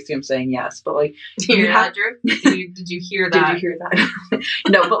proposed, obviously I'm saying yes, but like, Did you hear that, Drew? Did you hear that? Did you hear that?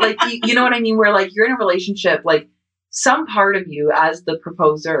 No, but like, you know what I mean? Where like you're in a relationship, like some part of you as the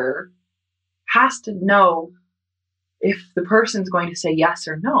proposer has to know if the person's going to say yes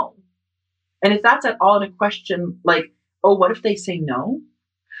or no. And if that's at all in a question, like, oh, what if they say no?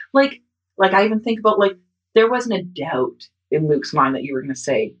 Like I even think about like, there wasn't a doubt in Luke's mind that you were going to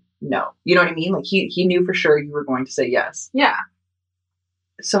say no. You know what I mean? Like he knew for sure you were going to say yes. Yeah.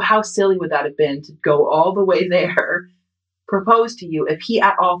 So how silly would that have been to go all the way there, propose to you, if he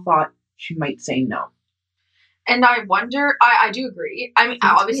at all thought she might say no? And I wonder, I do agree. I mean, It's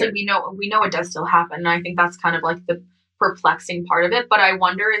obviously weird. we know it does still happen. And I think that's kind of like the perplexing part of it. But I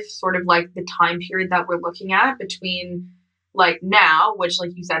wonder if sort of like the time period that we're looking at between like now, which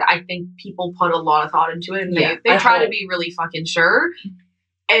like you said, I think people put a lot of thought into it, and Yeah, they I try to hope. be really fucking sure.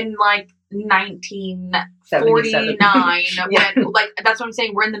 And like 1949, Yeah. when like that's what I'm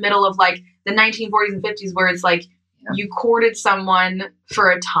saying. We're in the middle of like the 1940s and 50s, where it's like you courted someone for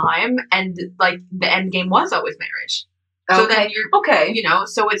a time, and like the end game was always marriage. So then you're okay. you know,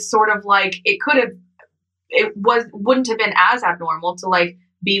 so it's sort of like wouldn't have been as abnormal to like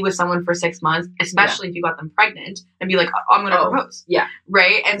be with someone for 6 months, especially if you got them pregnant, and be like, oh, I'm going to propose. Yeah.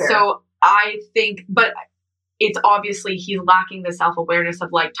 Right. And Fair. so I think, but it's obviously he's lacking the self-awareness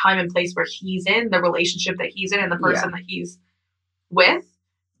of like time and place where he's in, the relationship that he's in, and the person that he's with.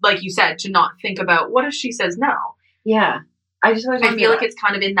 Like you said, to not think about what if she says no. Yeah. I feel like it's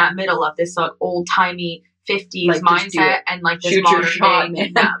kind of in that middle of this old timey 50s Like, just do mindset it. and like this Shoot your modern shot, day.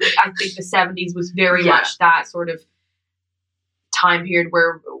 man. Yeah, I think the 70s was very Yeah. much that sort of time period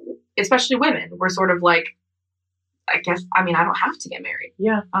where, especially women, were sort of like, I guess, I mean, I don't have to get married.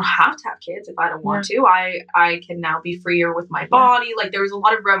 Yeah. I don't have to have kids if I don't want to. I can now be freer with my body. Like there was a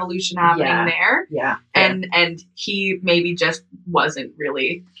lot of revolution happening there. Yeah. And he maybe just wasn't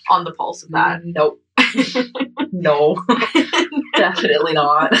really on the pulse of that. Nope. No. Definitely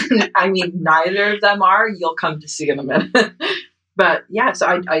not. I mean, neither of them are. You'll come to see in a minute. But yeah, so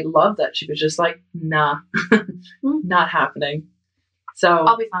I love that she was just like, nah, not happening. So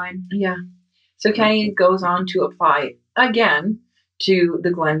I'll be fine. yeah. So Kenny goes on to apply again to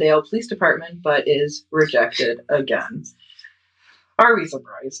the Glendale Police Department, but is rejected again. Are we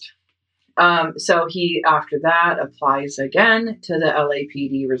surprised? So he, after that, applies again to the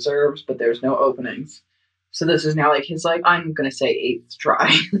LAPD reserves, but there's no openings. So this is now like his, like, I'm going to say 8th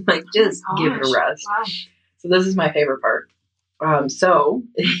try. Like, just give it a rest. Wow. So this is my favorite part. So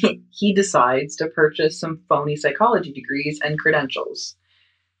he decides to purchase some phony psychology degrees and credentials.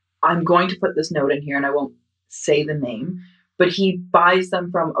 I'm going to put this note in here and I won't say the name, but he buys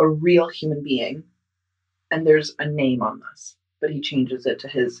them from a real human being. And there's a name on this, but he changes it to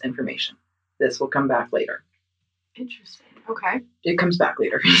his information. This will come back later. Interesting. Okay. It comes back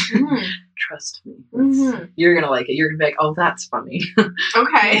later. Mm. Trust me. Mm-hmm. You're going to like it. You're going to be like, oh, that's funny.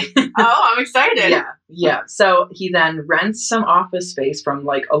 Okay. Oh, I'm excited. Yeah. Yeah. So he then rents some office space from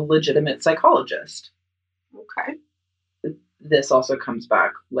like a legitimate psychologist. Okay. This also comes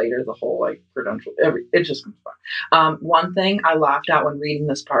back later, the whole like credential, it just comes back. One thing I laughed at when reading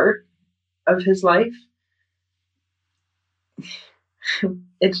this part of his life,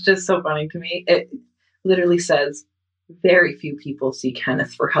 it's just so funny to me. It literally says, very few people see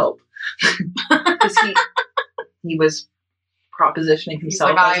Kenneth for help. Because he was propositioning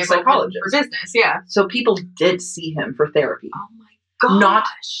himself He's like, as a I am open psychologist. for business, yeah. So people did see him for therapy. Oh my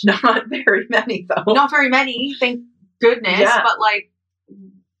gosh. Not very many, though. Not very many, thank goodness. Yeah. But like,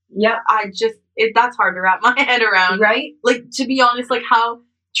 Yeah. That's hard to wrap my head around. Right? Like, to be honest, like how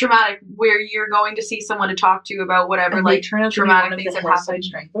traumatic, where you're going to see someone to talk to about whatever, And like they turn out to be traumatic one of things the that happen hillside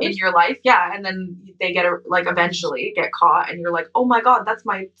stranglers. in your life. Yeah. And then they eventually get caught and you're like, oh my God, that's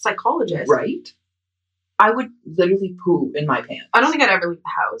my psychologist. Right? I would literally poo in my pants. I don't think I'd ever leave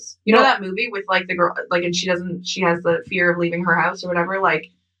the house. You No. know that movie with like the girl, like, and she has the fear of leaving her house or whatever. Like,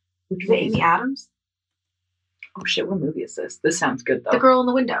 Which is it one is Amy it? Adams? Oh shit, what movie is this? This sounds good though. The girl in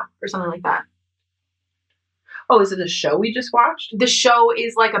the window or something like that. Oh, is it a show we just watched? The show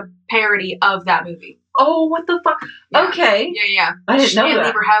is like a parody of that movie. Oh, what the fuck? Yeah. Okay. Yeah. I didn't She know can't that.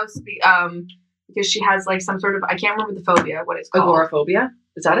 leave her house because she has like some sort of, I can't remember the phobia, what it's called. Agoraphobia?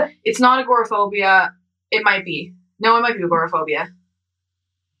 Is that it? It's not agoraphobia. It might be. No, it might be agoraphobia.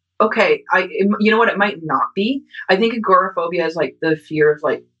 Okay. You know what? It might not be. I think agoraphobia is like the fear of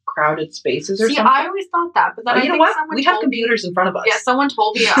like crowded spaces or See, something. I always thought that, but then I you know think what? someone We have told computers in front of us. me. Yeah, someone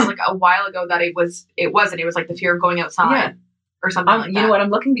told me like a while ago that it wasn't. It was like the fear of going outside Yeah. or something like that. You know what? I'm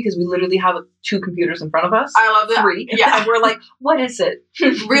looking because we literally have 2 computers in front of us. I love that. 3. Yeah. And we're like, what is it?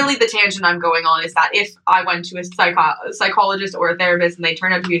 Really, the tangent I'm going on is that if I went to a psychologist or a therapist and they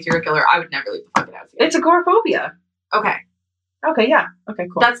turned out to be a serial killer, I would never leave the fucking house again. It's agoraphobia. Okay. Okay, yeah. Okay,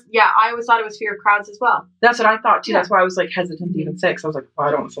 cool. I always thought it was fear of crowds as well. That's what I thought too. Yeah. That's why I was like hesitant to even say, because I was like, well,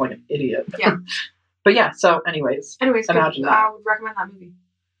 I don't want to sound like an idiot. Yeah. But yeah, so anyways. Anyways, Imagine that. I would recommend that movie.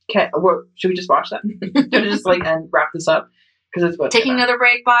 Okay, should we just watch that? Should we just like and wrap this up? Because it's what Taking another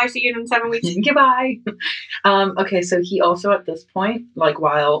break. Bye. See you in 7 weeks. Goodbye. Okay, so he also at this point, like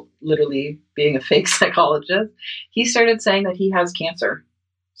while literally being a fake psychologist, he started saying that he has cancer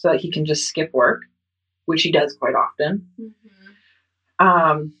so that he can just skip work, which he does quite often.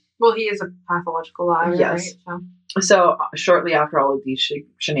 Well, he is a pathological liar, Yes. right? So shortly after all of these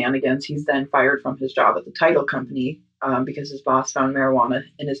shenanigans, he's then fired from his job at the title company because his boss found marijuana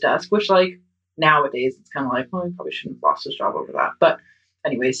in his desk, which like nowadays it's kind of like, well, he probably shouldn't have lost his job over that. But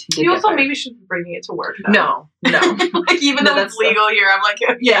anyways, he did You get also fired. maybe shouldn't be bringing it to work, though. No. Like, even No, though that's it's legal here, I'm like,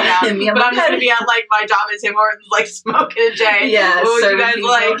 yeah. And me, I'm But like, I'm just going to be at, like, my job is Tim Hortons, like, smoking a J. Yeah, What would you serving guys people.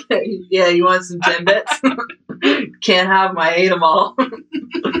 like? Yeah, you want some Timbits? Can't have 'em, I ate 'em all.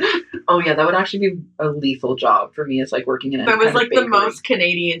 Oh yeah, that would actually be a lethal job for me. Is like working in a That was kind of like the bakery. most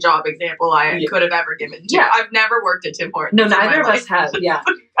Canadian job example I Yeah. could have ever given to. Yeah. I've never worked at Tim Hortons. No, in my neither of life. us have. Yeah,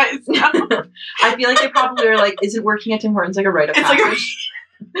 Guys, no. I feel like they probably are like, isn't working at Tim Hortons like a rite of It's like a-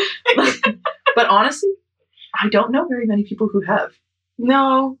 passage? But honestly, I don't know very many people who have.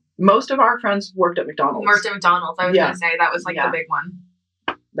 No. Most of our friends worked at McDonald's. Worked at McDonald's. I was Yeah. going to say that was like Yeah. the big one.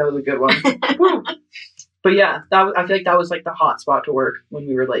 That was a good one. Woo. But yeah, I feel like that was like the hot spot to work when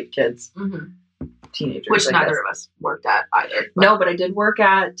we were like kids, teenagers. Which I neither guess. of us worked at either. No, but I did work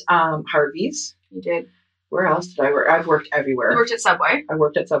at Harvey's. You did. Where else did I work? I've worked everywhere. You worked at Subway. I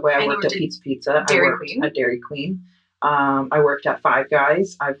worked at Subway. I And you worked worked at at Pizza Pizza. Dairy I worked Queen. at Dairy Queen. I worked at Five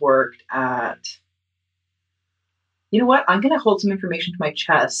Guys. I've worked at. You know what? I'm gonna hold some information to my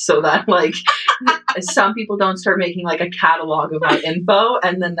chest so that like some people don't start making like a catalog of my info,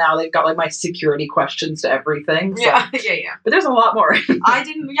 and then now they've got like my security questions to everything. So. Yeah. But there's a lot more. I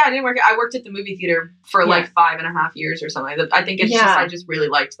didn't work. I worked at the movie theater for like 5.5 years or something. I think it's just I just really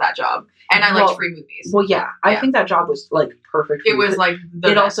liked that job, and I liked free movies. Well, yeah, I Yeah. think that job was like perfect. It was like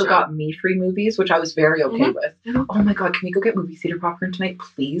the It best also job. got me free movies, which I was very okay with. Mhm. Oh my god, can we go get movie theater popcorn tonight,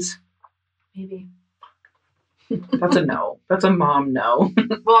 please? maybe. That's a no. That's a mom no.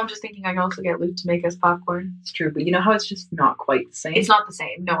 Well, I'm just thinking I can also get Luke to make us popcorn. It's true, but you know how it's just not quite the same. It's not the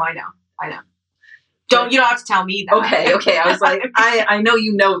same. No, I know. You don't have to tell me that. Okay. I was like, I know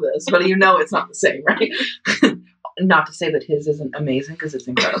you know this, but you know it's not the same, right? Not to say that his isn't amazing, because it's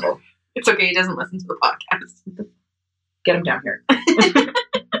incredible. It's okay. He doesn't listen to the podcast. Get him down here.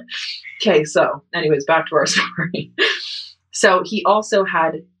 Okay, so anyways, back to our story. So he also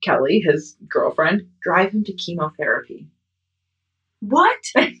had Kelly, his girlfriend, drive him to chemotherapy What?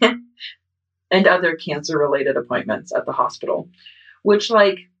 and other cancer-related appointments at the hospital, which,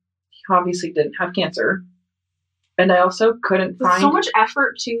 like, he obviously didn't have cancer. And I also couldn't With find... so much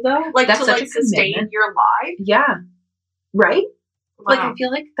effort too, though. Like That's to such like a sustain commitment. your life. Yeah. Right? Like, Wow. I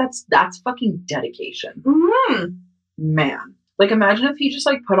feel like that's fucking dedication. Mhm. Man. Like, imagine if he just,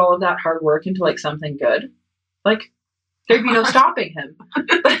 like, put all of that hard work into, like, something good. Like, there'd be no stopping him.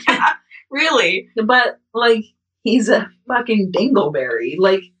 Yeah, really. But, like, he's a fucking dingleberry.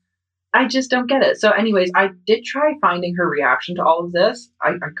 Like, I just don't get it. So, anyways, I did try finding her reaction to all of this.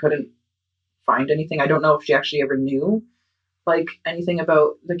 I couldn't find anything. I don't know if she actually ever knew, like, anything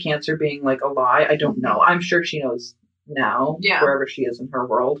about the cancer being, like, a lie. I don't know. I'm sure she knows now, Yeah. wherever she is in her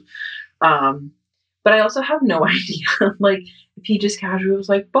world. But I also have no idea, like, if he just casually was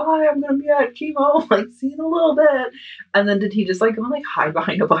like, bye, I'm going to be at chemo, like, see you in a little bit. And then did he just, like, go and, like, hide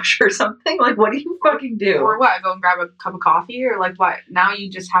behind a bush or something? Like, what do you fucking do? Or what? Go and grab a cup of coffee, or like what? Now you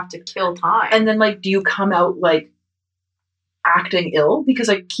just have to kill time. And then, like, do you come out, like, acting ill, because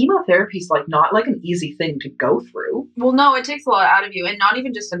like chemotherapy is like not like an easy thing to go through. Well, no, it takes a lot out of you, and not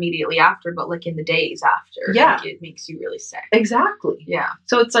even just immediately after, but like in the days after. Yeah. Like, it makes you really sick. Exactly. Yeah.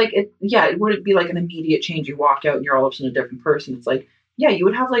 So it's like, it wouldn't be like an immediate change. You walk out and you're all of a sudden a different person. It's like, yeah, you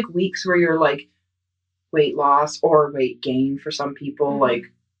would have like weeks where you're like weight loss or weight gain for some people, like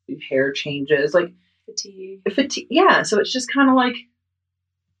hair changes, like Fatigue. Yeah. So it's just kind of like,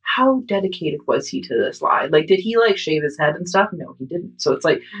 how dedicated was he to this lie? Like, did he like shave his head and stuff? No, he didn't. So it's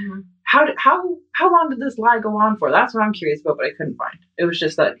like, how long did this lie go on for? That's what I'm curious about, but I couldn't find. It was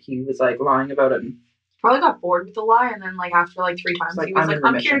just that he was like lying about it. And probably got bored with the lie, and then like after like 3 times, he was like,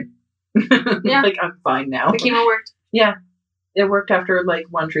 I'm cured. Yeah, like I'm fine now. The chemo worked. Yeah, it worked after like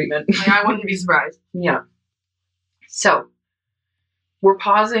one treatment. Like, I wouldn't be surprised. Yeah. So we're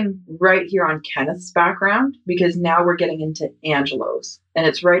pausing right here on Kenneth's background because now we're getting into Angelo's. And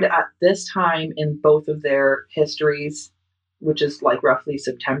it's right at this time in both of their histories, which is like roughly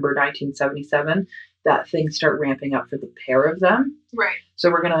September 1977, that things start ramping up for the pair of them. Right. So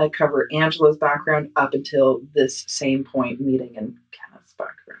we're going to cover Angelo's background up until this same point, meeting in Kenneth's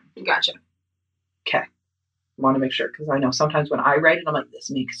background. Gotcha. Okay. Want to make sure, because I know sometimes when I write it, I'm like, this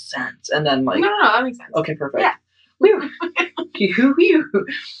makes sense. And then like... No, that makes sense. Okay, perfect. Yeah.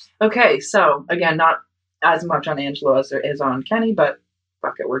 Okay, so again, not as much on Angelo as there is on Kenny, but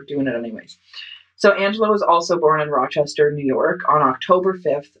fuck it, we're doing it anyways. So Angelo was also born in Rochester, New York on October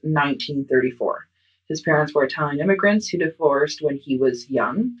 5th, 1934. His parents were Italian immigrants who divorced when he was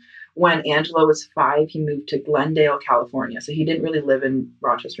young. When Angelo was 5, he moved to Glendale, California. So he didn't really live in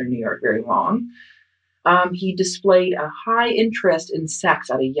Rochester, New York very long. He displayed a high interest in sex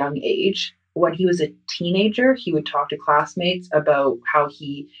at a young age. When he was a teenager, he would talk to classmates about how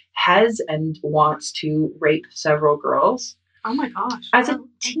he has and wants to rape several girls. Oh my gosh. As a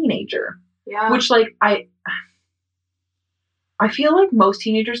teenager. Yeah. Which, like, I feel like most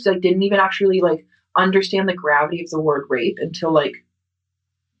teenagers like didn't even actually like understand the gravity of the word rape until like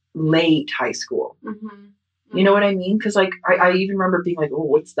late high school. You know what I mean? Because like I even remember being like, oh,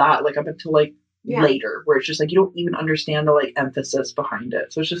 what's that? Like up until like later, where it's just like you don't even understand the like emphasis behind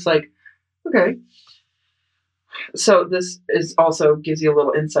it. So it's just like, okay. So this is also gives you a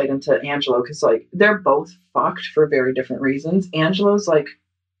little insight into Angelo, because like they're both fucked for very different reasons. Angelo's like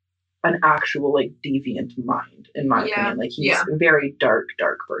an actual like deviant mind, in my opinion. Like he's a very dark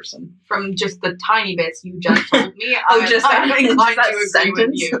person. From just the tiny bits you just told me, I'm inclined to agree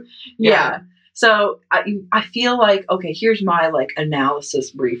with you. Yeah. So I feel like, okay, here's my like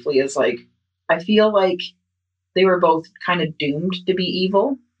analysis briefly, is like I feel like they were both kind of doomed to be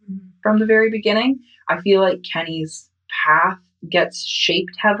evil from the very beginning. I feel like Kenny's path gets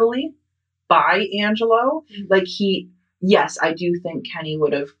shaped heavily by Angelo. Like yes, I do think Kenny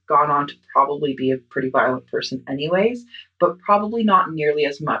would have gone on to probably be a pretty violent person anyways, but probably not nearly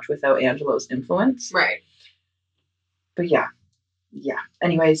as much without Angelo's influence. Right. But yeah.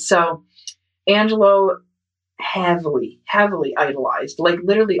 Anyways, so Angelo heavily idolized, like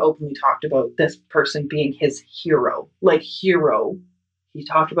literally openly talked about this person being his hero. Like hero. He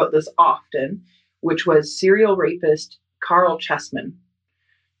talked about this often, which was serial rapist Carl Chessman,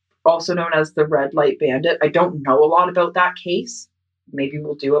 also known as the Red Light Bandit. I don't know a lot about that case. Maybe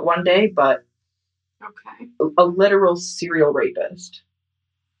we'll do it one day, but okay. A literal serial rapist.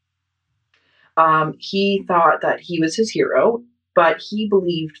 He thought that he was his hero, but he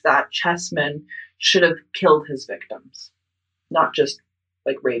believed that Chessman should have killed his victims, not just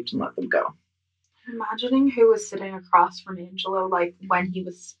like raped and let them go. Imagining who was sitting across from Angelo, like when he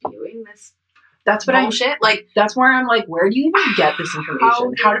was spewing this. That's what bullshit. Like that's where I'm like, where do you even get this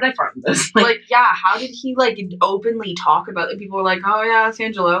information? How did I find this? How did he like openly talk about it? People were like, oh yeah, it's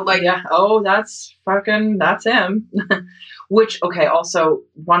Angelo. Like, yeah, oh that's him. Which, okay, also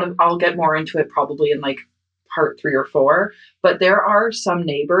I'll get more into it probably in like part 3 or 4. But there are some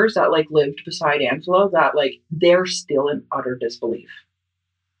neighbors that like lived beside Angelo that like they're still in utter disbelief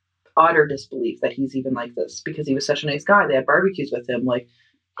that he's even like this, because he was such a nice guy. They had barbecues with him, like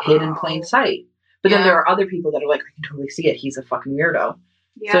hid in plain sight. But then there are other people that are like, I can totally see it. He's a fucking weirdo.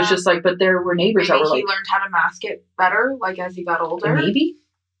 Yeah. So it's just like, but there were neighbors that were like, he learned how to mask it better, like as he got older. Maybe.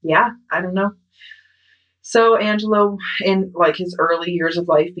 Yeah, I don't know. So Angelo, in like his early years of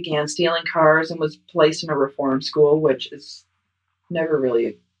life, began stealing cars and was placed in a reform school, which is never really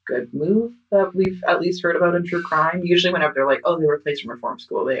a good move that we've at least heard about in true crime. Usually whenever they're like, oh, they were placed in reform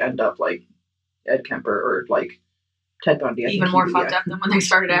school, they end up like Ed Kemper or like Ted Bundy. Even more fucked up than when they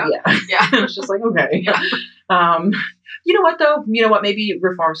started out. Yeah. It's just like, okay. Yeah. You know what, though? You know what? Maybe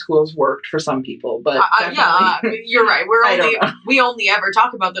reform schools worked for some people, but you're right. We only ever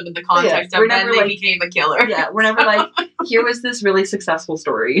talk about them in the context of then they became a killer. Yeah, we're never like, here was this really successful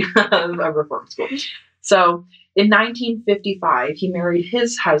story of a reform school. So in 1955, he married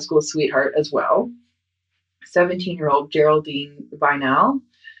his high school sweetheart as well, 17-year-old Geraldine Vinell,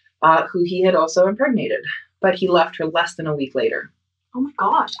 who he had also impregnated, but he left her less than a week later. Oh my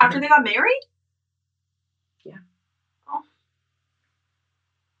gosh! After they got married? Yeah. Oh.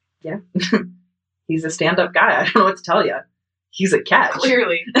 Yeah. He's a stand-up guy. I don't know what to tell you. He's a catch.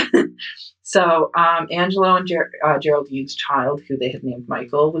 Clearly. So Angelo and Geraldine's child, who they had named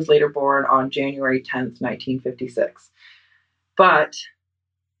Michael, was later born on January 10th, 1956. But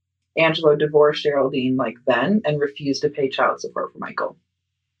Angelo divorced Geraldine then and refused to pay child support for Michael.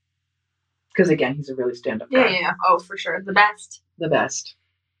 Because, again, he's a really stand-up guy. Yeah. Oh, for sure. The best. The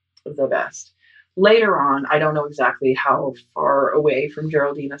best. Later on, I don't know exactly how far away from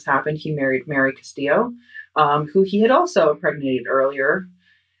Geraldine this happened, he married Mary Castillo, who he had also impregnated earlier,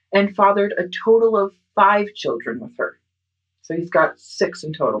 and fathered a total of 5 children with her. So he's got 6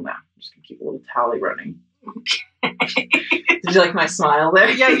 in total now. I'm just going to keep a little tally running. Okay. Did you like my smile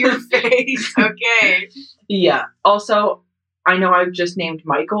there? Yeah, your face. Okay. Yeah. Also, I know I've just named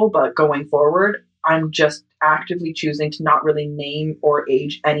Michael, but going forward, I'm just actively choosing to not really name or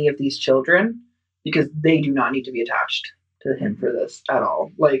age any of these children because they do not need to be attached to him for this at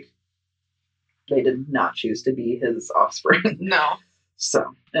all. They did not choose to be his offspring. No.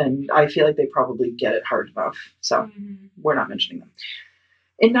 So, and I feel like they probably get it hard enough. So, we're not mentioning them.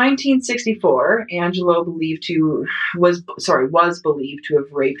 In 1964, Angelo was believed to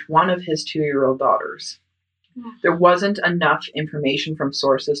have raped one of his 2-year-old daughters. There wasn't enough information from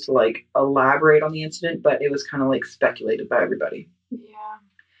sources to elaborate on the incident, but it was kind of speculated by everybody. Yeah.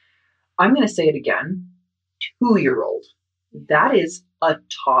 I'm going to say it again. 2-year-old. That is a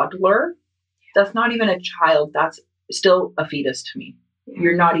toddler. That's not even a child. That's still a fetus to me.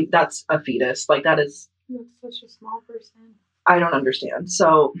 Yeah. That's a fetus. That's such a small person. I don't understand.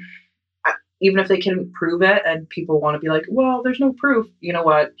 So even if they can prove it and people want to be like, well, there's no proof. You know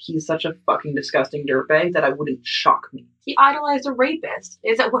what? He's such a fucking disgusting dirtbag that I wouldn't shock me. He idolized a rapist.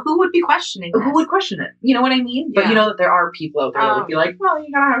 Who would be questioning this? Who would question it? You know what I mean? Yeah. But you know that there are people out there that would be like, well,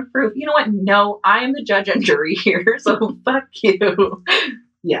 you gotta have proof. You know what? No, I am the judge and jury here, so fuck you.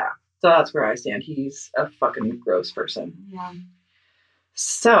 Yeah. So that's where I stand. He's a fucking gross person. Yeah.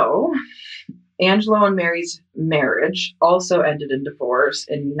 So Angelo and Mary's marriage also ended in divorce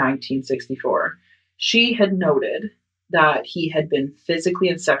in 1964. She had noted that he had been physically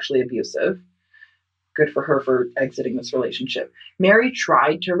and sexually abusive. Good for her for exiting this relationship. Mary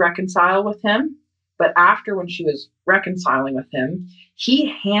tried to reconcile with him, but when she was reconciling with him,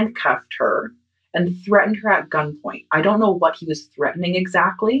 he handcuffed her and threatened her at gunpoint. I don't know what he was threatening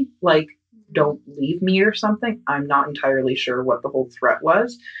exactly, don't leave me or something. I'm not entirely sure what the whole threat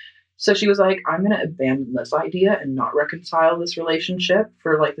was. So she was like, I'm going to abandon this idea and not reconcile this relationship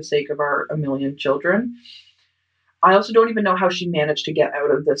for the sake of our 1 million children. I also don't even know how she managed to get out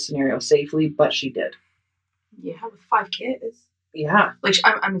of this scenario safely, but she did. Yeah, with 5 kids. Yeah.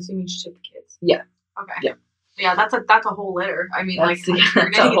 I'm assuming she took the kids. Yeah. Okay. Yeah. Yeah, that's a whole litter. I mean, that's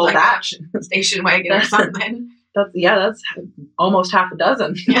a whole batch. A station wagon or something. That's almost half a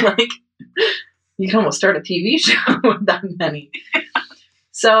dozen. Yeah. You can almost start a TV show with that many.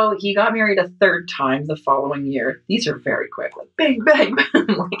 So he got married a 3rd time the following year. These are very quick, bang, bang,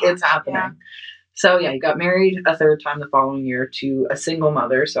 it's happening. Yeah. So yeah, he got married a 3rd time the following year to a single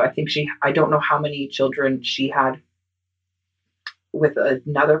mother. So I don't know how many children she had with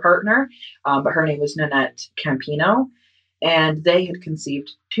another partner, but her name was Nanette Campino, and they had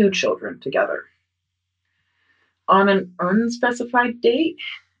conceived 2 children together. On an unspecified date,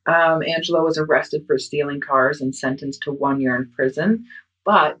 Angelo was arrested for stealing cars and sentenced to 1 year in prison.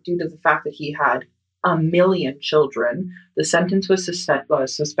 But due to the fact that he had 1 million children, the sentence was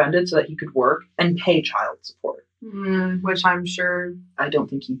suspended so that he could work and pay child support. Which I'm sure... I don't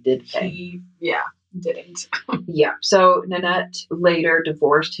think he did pay. He didn't. Yeah. So Nanette later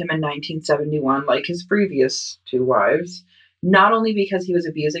divorced him in 1971, like his previous 2 wives, not only because he was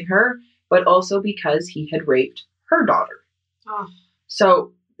abusing her, but also because he had raped her daughter. Oh.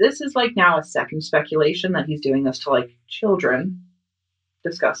 So this is now a second speculation that he's doing this to children.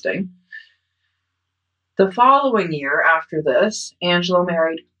 Disgusting. The following year after this, Angelo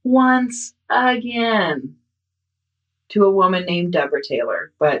married once again to a woman named Deborah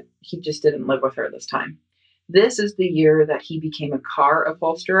Taylor, but he just didn't live with her this time. This is the year that he became a car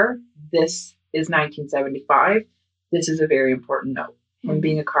upholsterer. This is 1975. This is a very important note. Him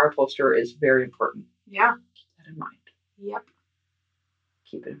being a car upholsterer is very important. Yeah. Keep that in mind. Yep.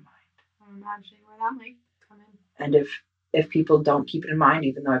 Keep it in mind. I'm imagining where that might come in. And if people don't keep it in mind,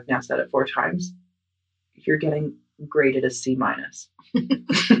 even though I've now said it 4 times, you're getting graded a C-.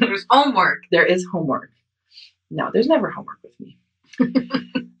 There's homework. There is homework. No, there's never homework with me.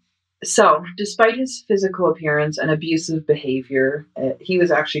 So, despite his physical appearance and abusive behavior, he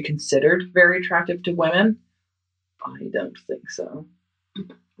was actually considered very attractive to women. I don't think so.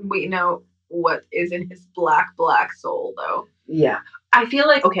 We know what is in his black soul, though. Yeah. I feel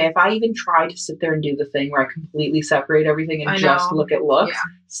like, okay, if I even try to sit there and do the thing where I completely separate everything and just look at looks,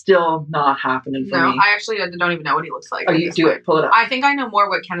 still not happening for me. No, I actually don't even know what he looks like. Oh, you do it. Pull it up. I think I know more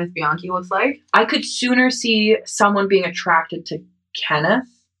what Kenneth Bianchi looks like. I could sooner see someone being attracted to Kenneth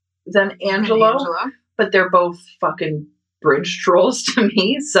than Angelo, but they're both fucking bridge trolls to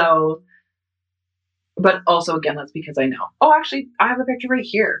me, so... But also, again, that's because I know. Oh, actually, I have a picture right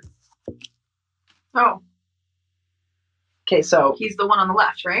here. Oh. Okay, so... He's the one on the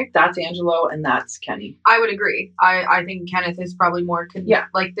left, right? That's Angelo, and that's Kenny. I would agree. I think Kenneth is probably more...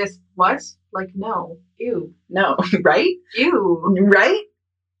 Like this... What? Like, no. Ew. No. Right? Ew. Right?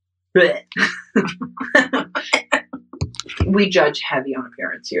 We judge heavy on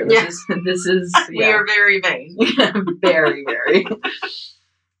appearance here. This is we are very vain. Very, very.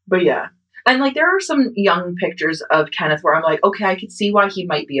 But yeah. And like there are some young pictures of Kenneth where I'm like, okay, I could see why he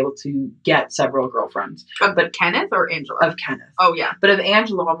might be able to get several girlfriends. But Kenneth or Angelo? Of Kenneth. Oh yeah. But of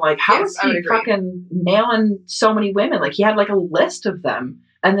Angelo, I'm like, how is he fucking nailing so many women? Like he had like a list of them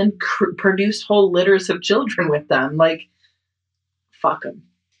and then produced whole litters of children with them. Like, fuck him.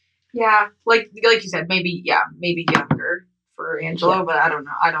 Yeah, like you said, maybe younger for Angelo, but I don't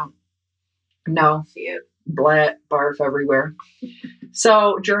know. I don't see it. Blah, barf everywhere.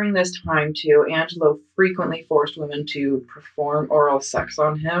 So during this time too, Angelo frequently forced women to perform oral sex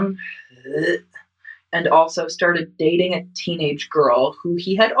on him, and also started dating a teenage girl who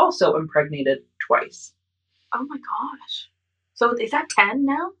he had also impregnated twice. Oh my gosh! So is that 10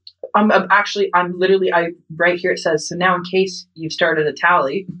 now? I'm right here it says, so now in case you've started a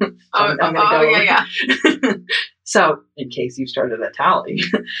tally. I'm gonna go. Yeah. So in case you've started a tally,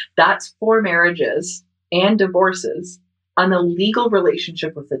 that's 4 marriages and divorces, an illegal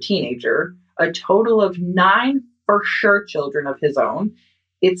relationship with a teenager, a total of 9 for sure children of his own.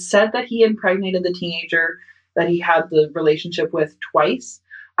 It's said that he impregnated the teenager that he had the relationship with twice.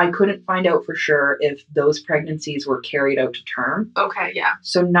 I couldn't find out for sure if those pregnancies were carried out to term. Okay, yeah.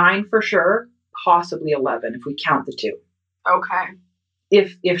 So 9 for sure, possibly 11 if we count the 2. Okay.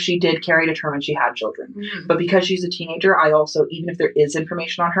 If she did carry to term and she had children. Mm-hmm. But because she's a teenager, I also, even if there is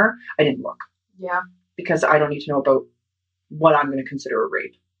information on her, I didn't look. Yeah. Because I don't need to know about what I'm going to consider a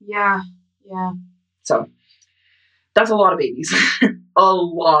rape. Yeah. Yeah. So that's a lot of babies. A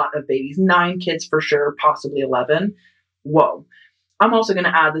lot of babies. 9 kids for sure, possibly 11. Whoa. I'm also going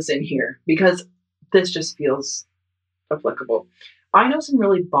to add this in here because this just feels applicable. I know some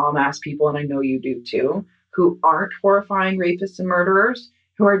really bomb-ass people, and I know you do too, who aren't horrifying rapists and murderers,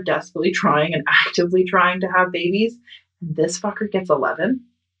 who are desperately trying and actively trying to have babies. And this fucker gets 11.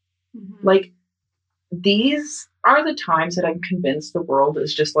 Mm-hmm. Like, these are the times that I'm convinced the world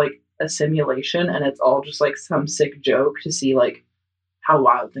is just like a simulation and it's all just like some sick joke to see like how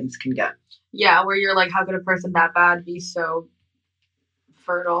wild things can get. Yeah, where you're like, how could a person that bad be so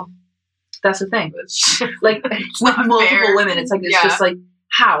fertile? That's the thing. Like with multiple fair. Women, it's like it's just like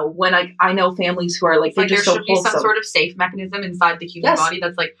how when I know families who are like they're just so wholesome. There should be some sort of safe mechanism inside the human body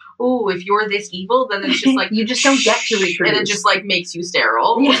that's like, oh, if you're this evil, then it's just like you just don't get to reproduce, and it just like makes you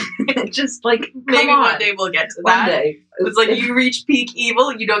sterile. Yeah. Just like maybe one day we'll get to that. One day it's like you reach peak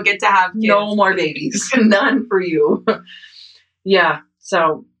evil, you don't get to have kids. No more babies, none for you. Yeah,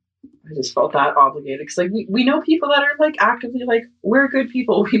 so. I just felt that obligated because like we know people that are like actively like we're good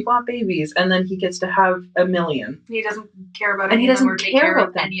people, we want babies, and then he gets to have 1 million. He doesn't care about any of them or take care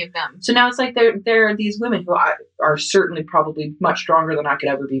of any of them. So now it's like there are these women who are certainly probably much stronger than I could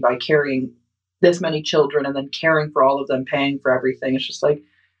ever be by carrying this many children and then caring for all of them, paying for everything. It's just like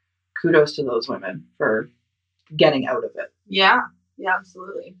kudos to those women for getting out of it. Yeah,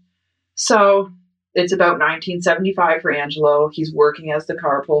 absolutely. So. It's about 1975 for Angelo. He's working as the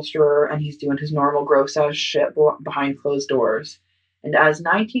car upholsterer and he's doing his normal gross ass shit behind closed doors. And as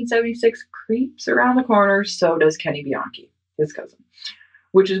 1976 creeps around the corner, so does Kenny Bianchi, his cousin,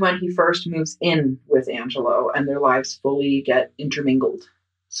 which is when he first moves in with Angelo and their lives fully get intermingled.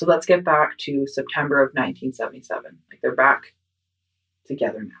 So let's get back to September of 1977. Like they're back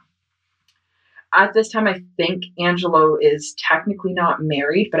together now. At this time, I think Angelo is technically not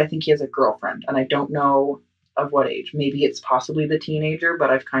married, but I think he has a girlfriend, and I don't know of what age. Maybe it's possibly the teenager, but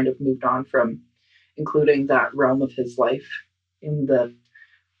I've kind of moved on from including that realm of his life in the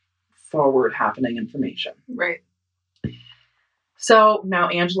forward happening information. Right. So now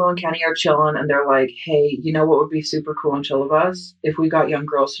Angelo and Kenny are chilling and they're like, hey, you know what would be super cool and chill of us? If we got young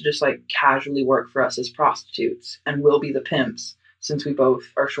girls to just like casually work for us as prostitutes and we'll be the pimps since we both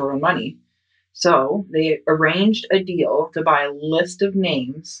are short on money. So they arranged a deal to buy a list of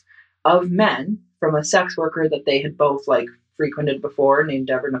names of men from a sex worker that they had both like frequented before named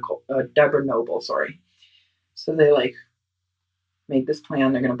Deborah Noble, sorry. So they like make this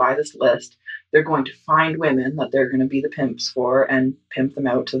plan. They're going to buy this list. They're going to find women that they're going to be the pimps for and pimp them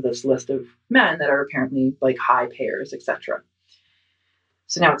out to this list of men that are apparently like high payers, etc.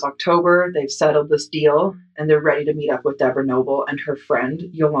 So now it's October. They've settled this deal and they're ready to meet up with Deborah Noble and her friend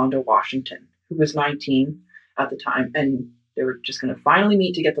Yolanda Washington, who was 19 at the time. And they were just going to finally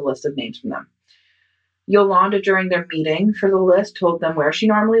meet to get the list of names from them. Yolanda, during their meeting for the list, told them where she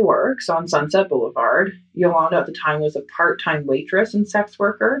normally works on Sunset Boulevard. Yolanda at the time was a part-time waitress and sex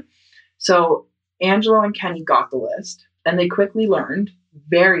worker. So Angelo and Kenny got the list, and they quickly learned,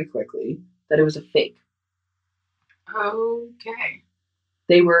 very quickly, that it was a fake. Okay.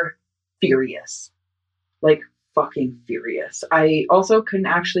 They were furious. Like, fucking furious. I also couldn't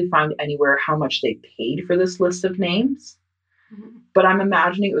actually find anywhere how much they paid for this list of names, but I'm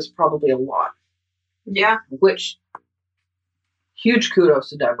imagining it was probably a lot. Yeah. Which, huge kudos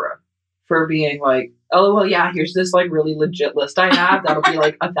to Deborah for being like, oh, well, yeah, here's this like really legit list I have. That'll be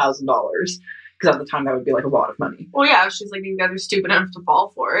like $1,000. Because at the time that would be like a lot of money. Well, yeah, she's like, you guys are stupid enough to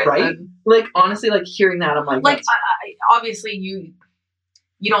fall for it. Right? Like, honestly, like hearing that, I'm like, obviously you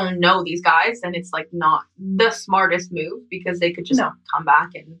don't know these guys and it's like not the smartest move because they could just come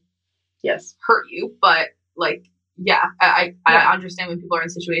back and hurt you. But like, yeah, I understand when people are in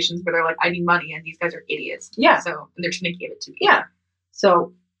situations where they're like, I need money and these guys are idiots. Yeah. So, and they're trying to give it to me. Yeah.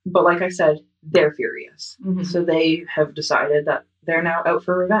 So, but like I said, they're furious. Mm-hmm. So they have decided that they're now out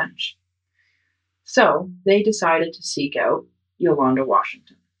for revenge. So they decided to seek out Yolanda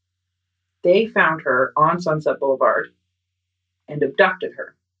Washington. They found her on Sunset Boulevard and abducted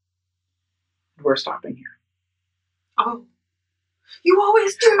her. We're stopping here. Oh. You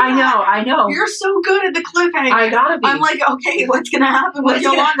always do that. I know. You're so good at the cliffhanger. I gotta be. I'm like, okay, what's gonna happen with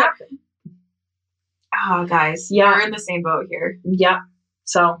Yolanda? Oh, guys. Yeah. We're in the same boat here. Yeah.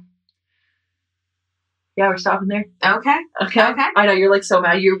 So, yeah, we're stopping there. Okay. I know, you're like so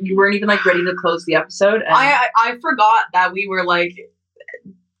mad. You weren't even like ready to close the episode. And I forgot that we were like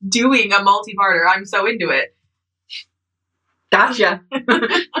doing a multi-parter. I'm so into it. Gotcha.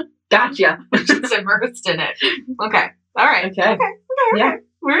 Just immersed in it. Okay. All right. Okay. Yeah.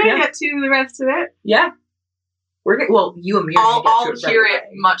 We're gonna get to the rest of it. Yeah. Well, you and me are I'll gonna get to it hear right it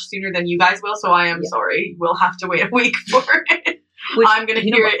away. much sooner than you guys will, so I am sorry. We'll have to wait a week for it. I'm gonna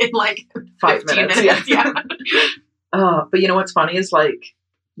hear it in like 5 minutes. Yeah. But you know what's funny is like,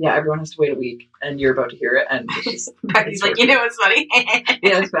 yeah, everyone has to wait a week, and you're about to hear it, and it's just, Becky's like, you know what's funny? You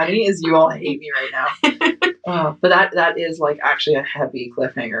know what's funny is you all hate me right now. But that is like actually a heavy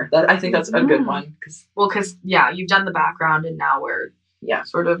cliffhanger. That I think that's a good one because you've done the background, and now we're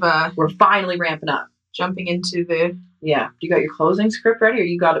sort of we're finally ramping up, jumping into the You got your closing script ready, or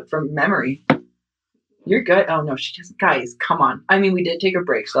you got it from memory? You're good. Oh no, she doesn't. Guys, come on. I mean, we did take a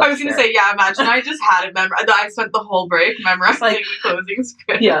break. So I was gonna say, imagine I just had it memorized. I spent the whole break memorizing the closing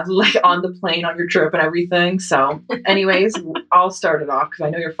script. Yeah, like on the plane on your trip and everything. So, anyways, I'll start it off because I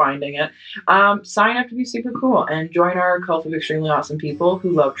know you're finding it. Sign up to be super cool and join our cult of extremely awesome people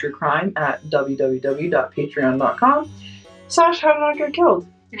who love true crime at www.patreon.com/howtonotgetkilled.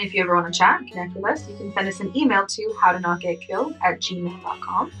 And if you ever want to chat and connect with us, you can send us an email to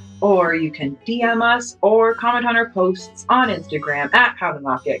howtonotgetkilled@gmail.com. Or you can DM us or comment on our posts on Instagram at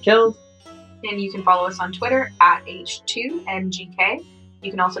howtonotgetkilled. And you can follow us on Twitter at H2NGK.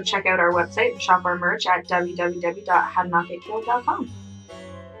 You can also check out our website and shop our merch at www.howtonotgetkilled.com.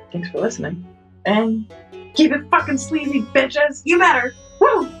 Thanks for listening. And keep it fucking sleazy, bitches! You better!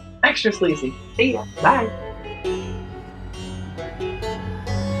 Woo! Extra sleazy. See ya. Bye.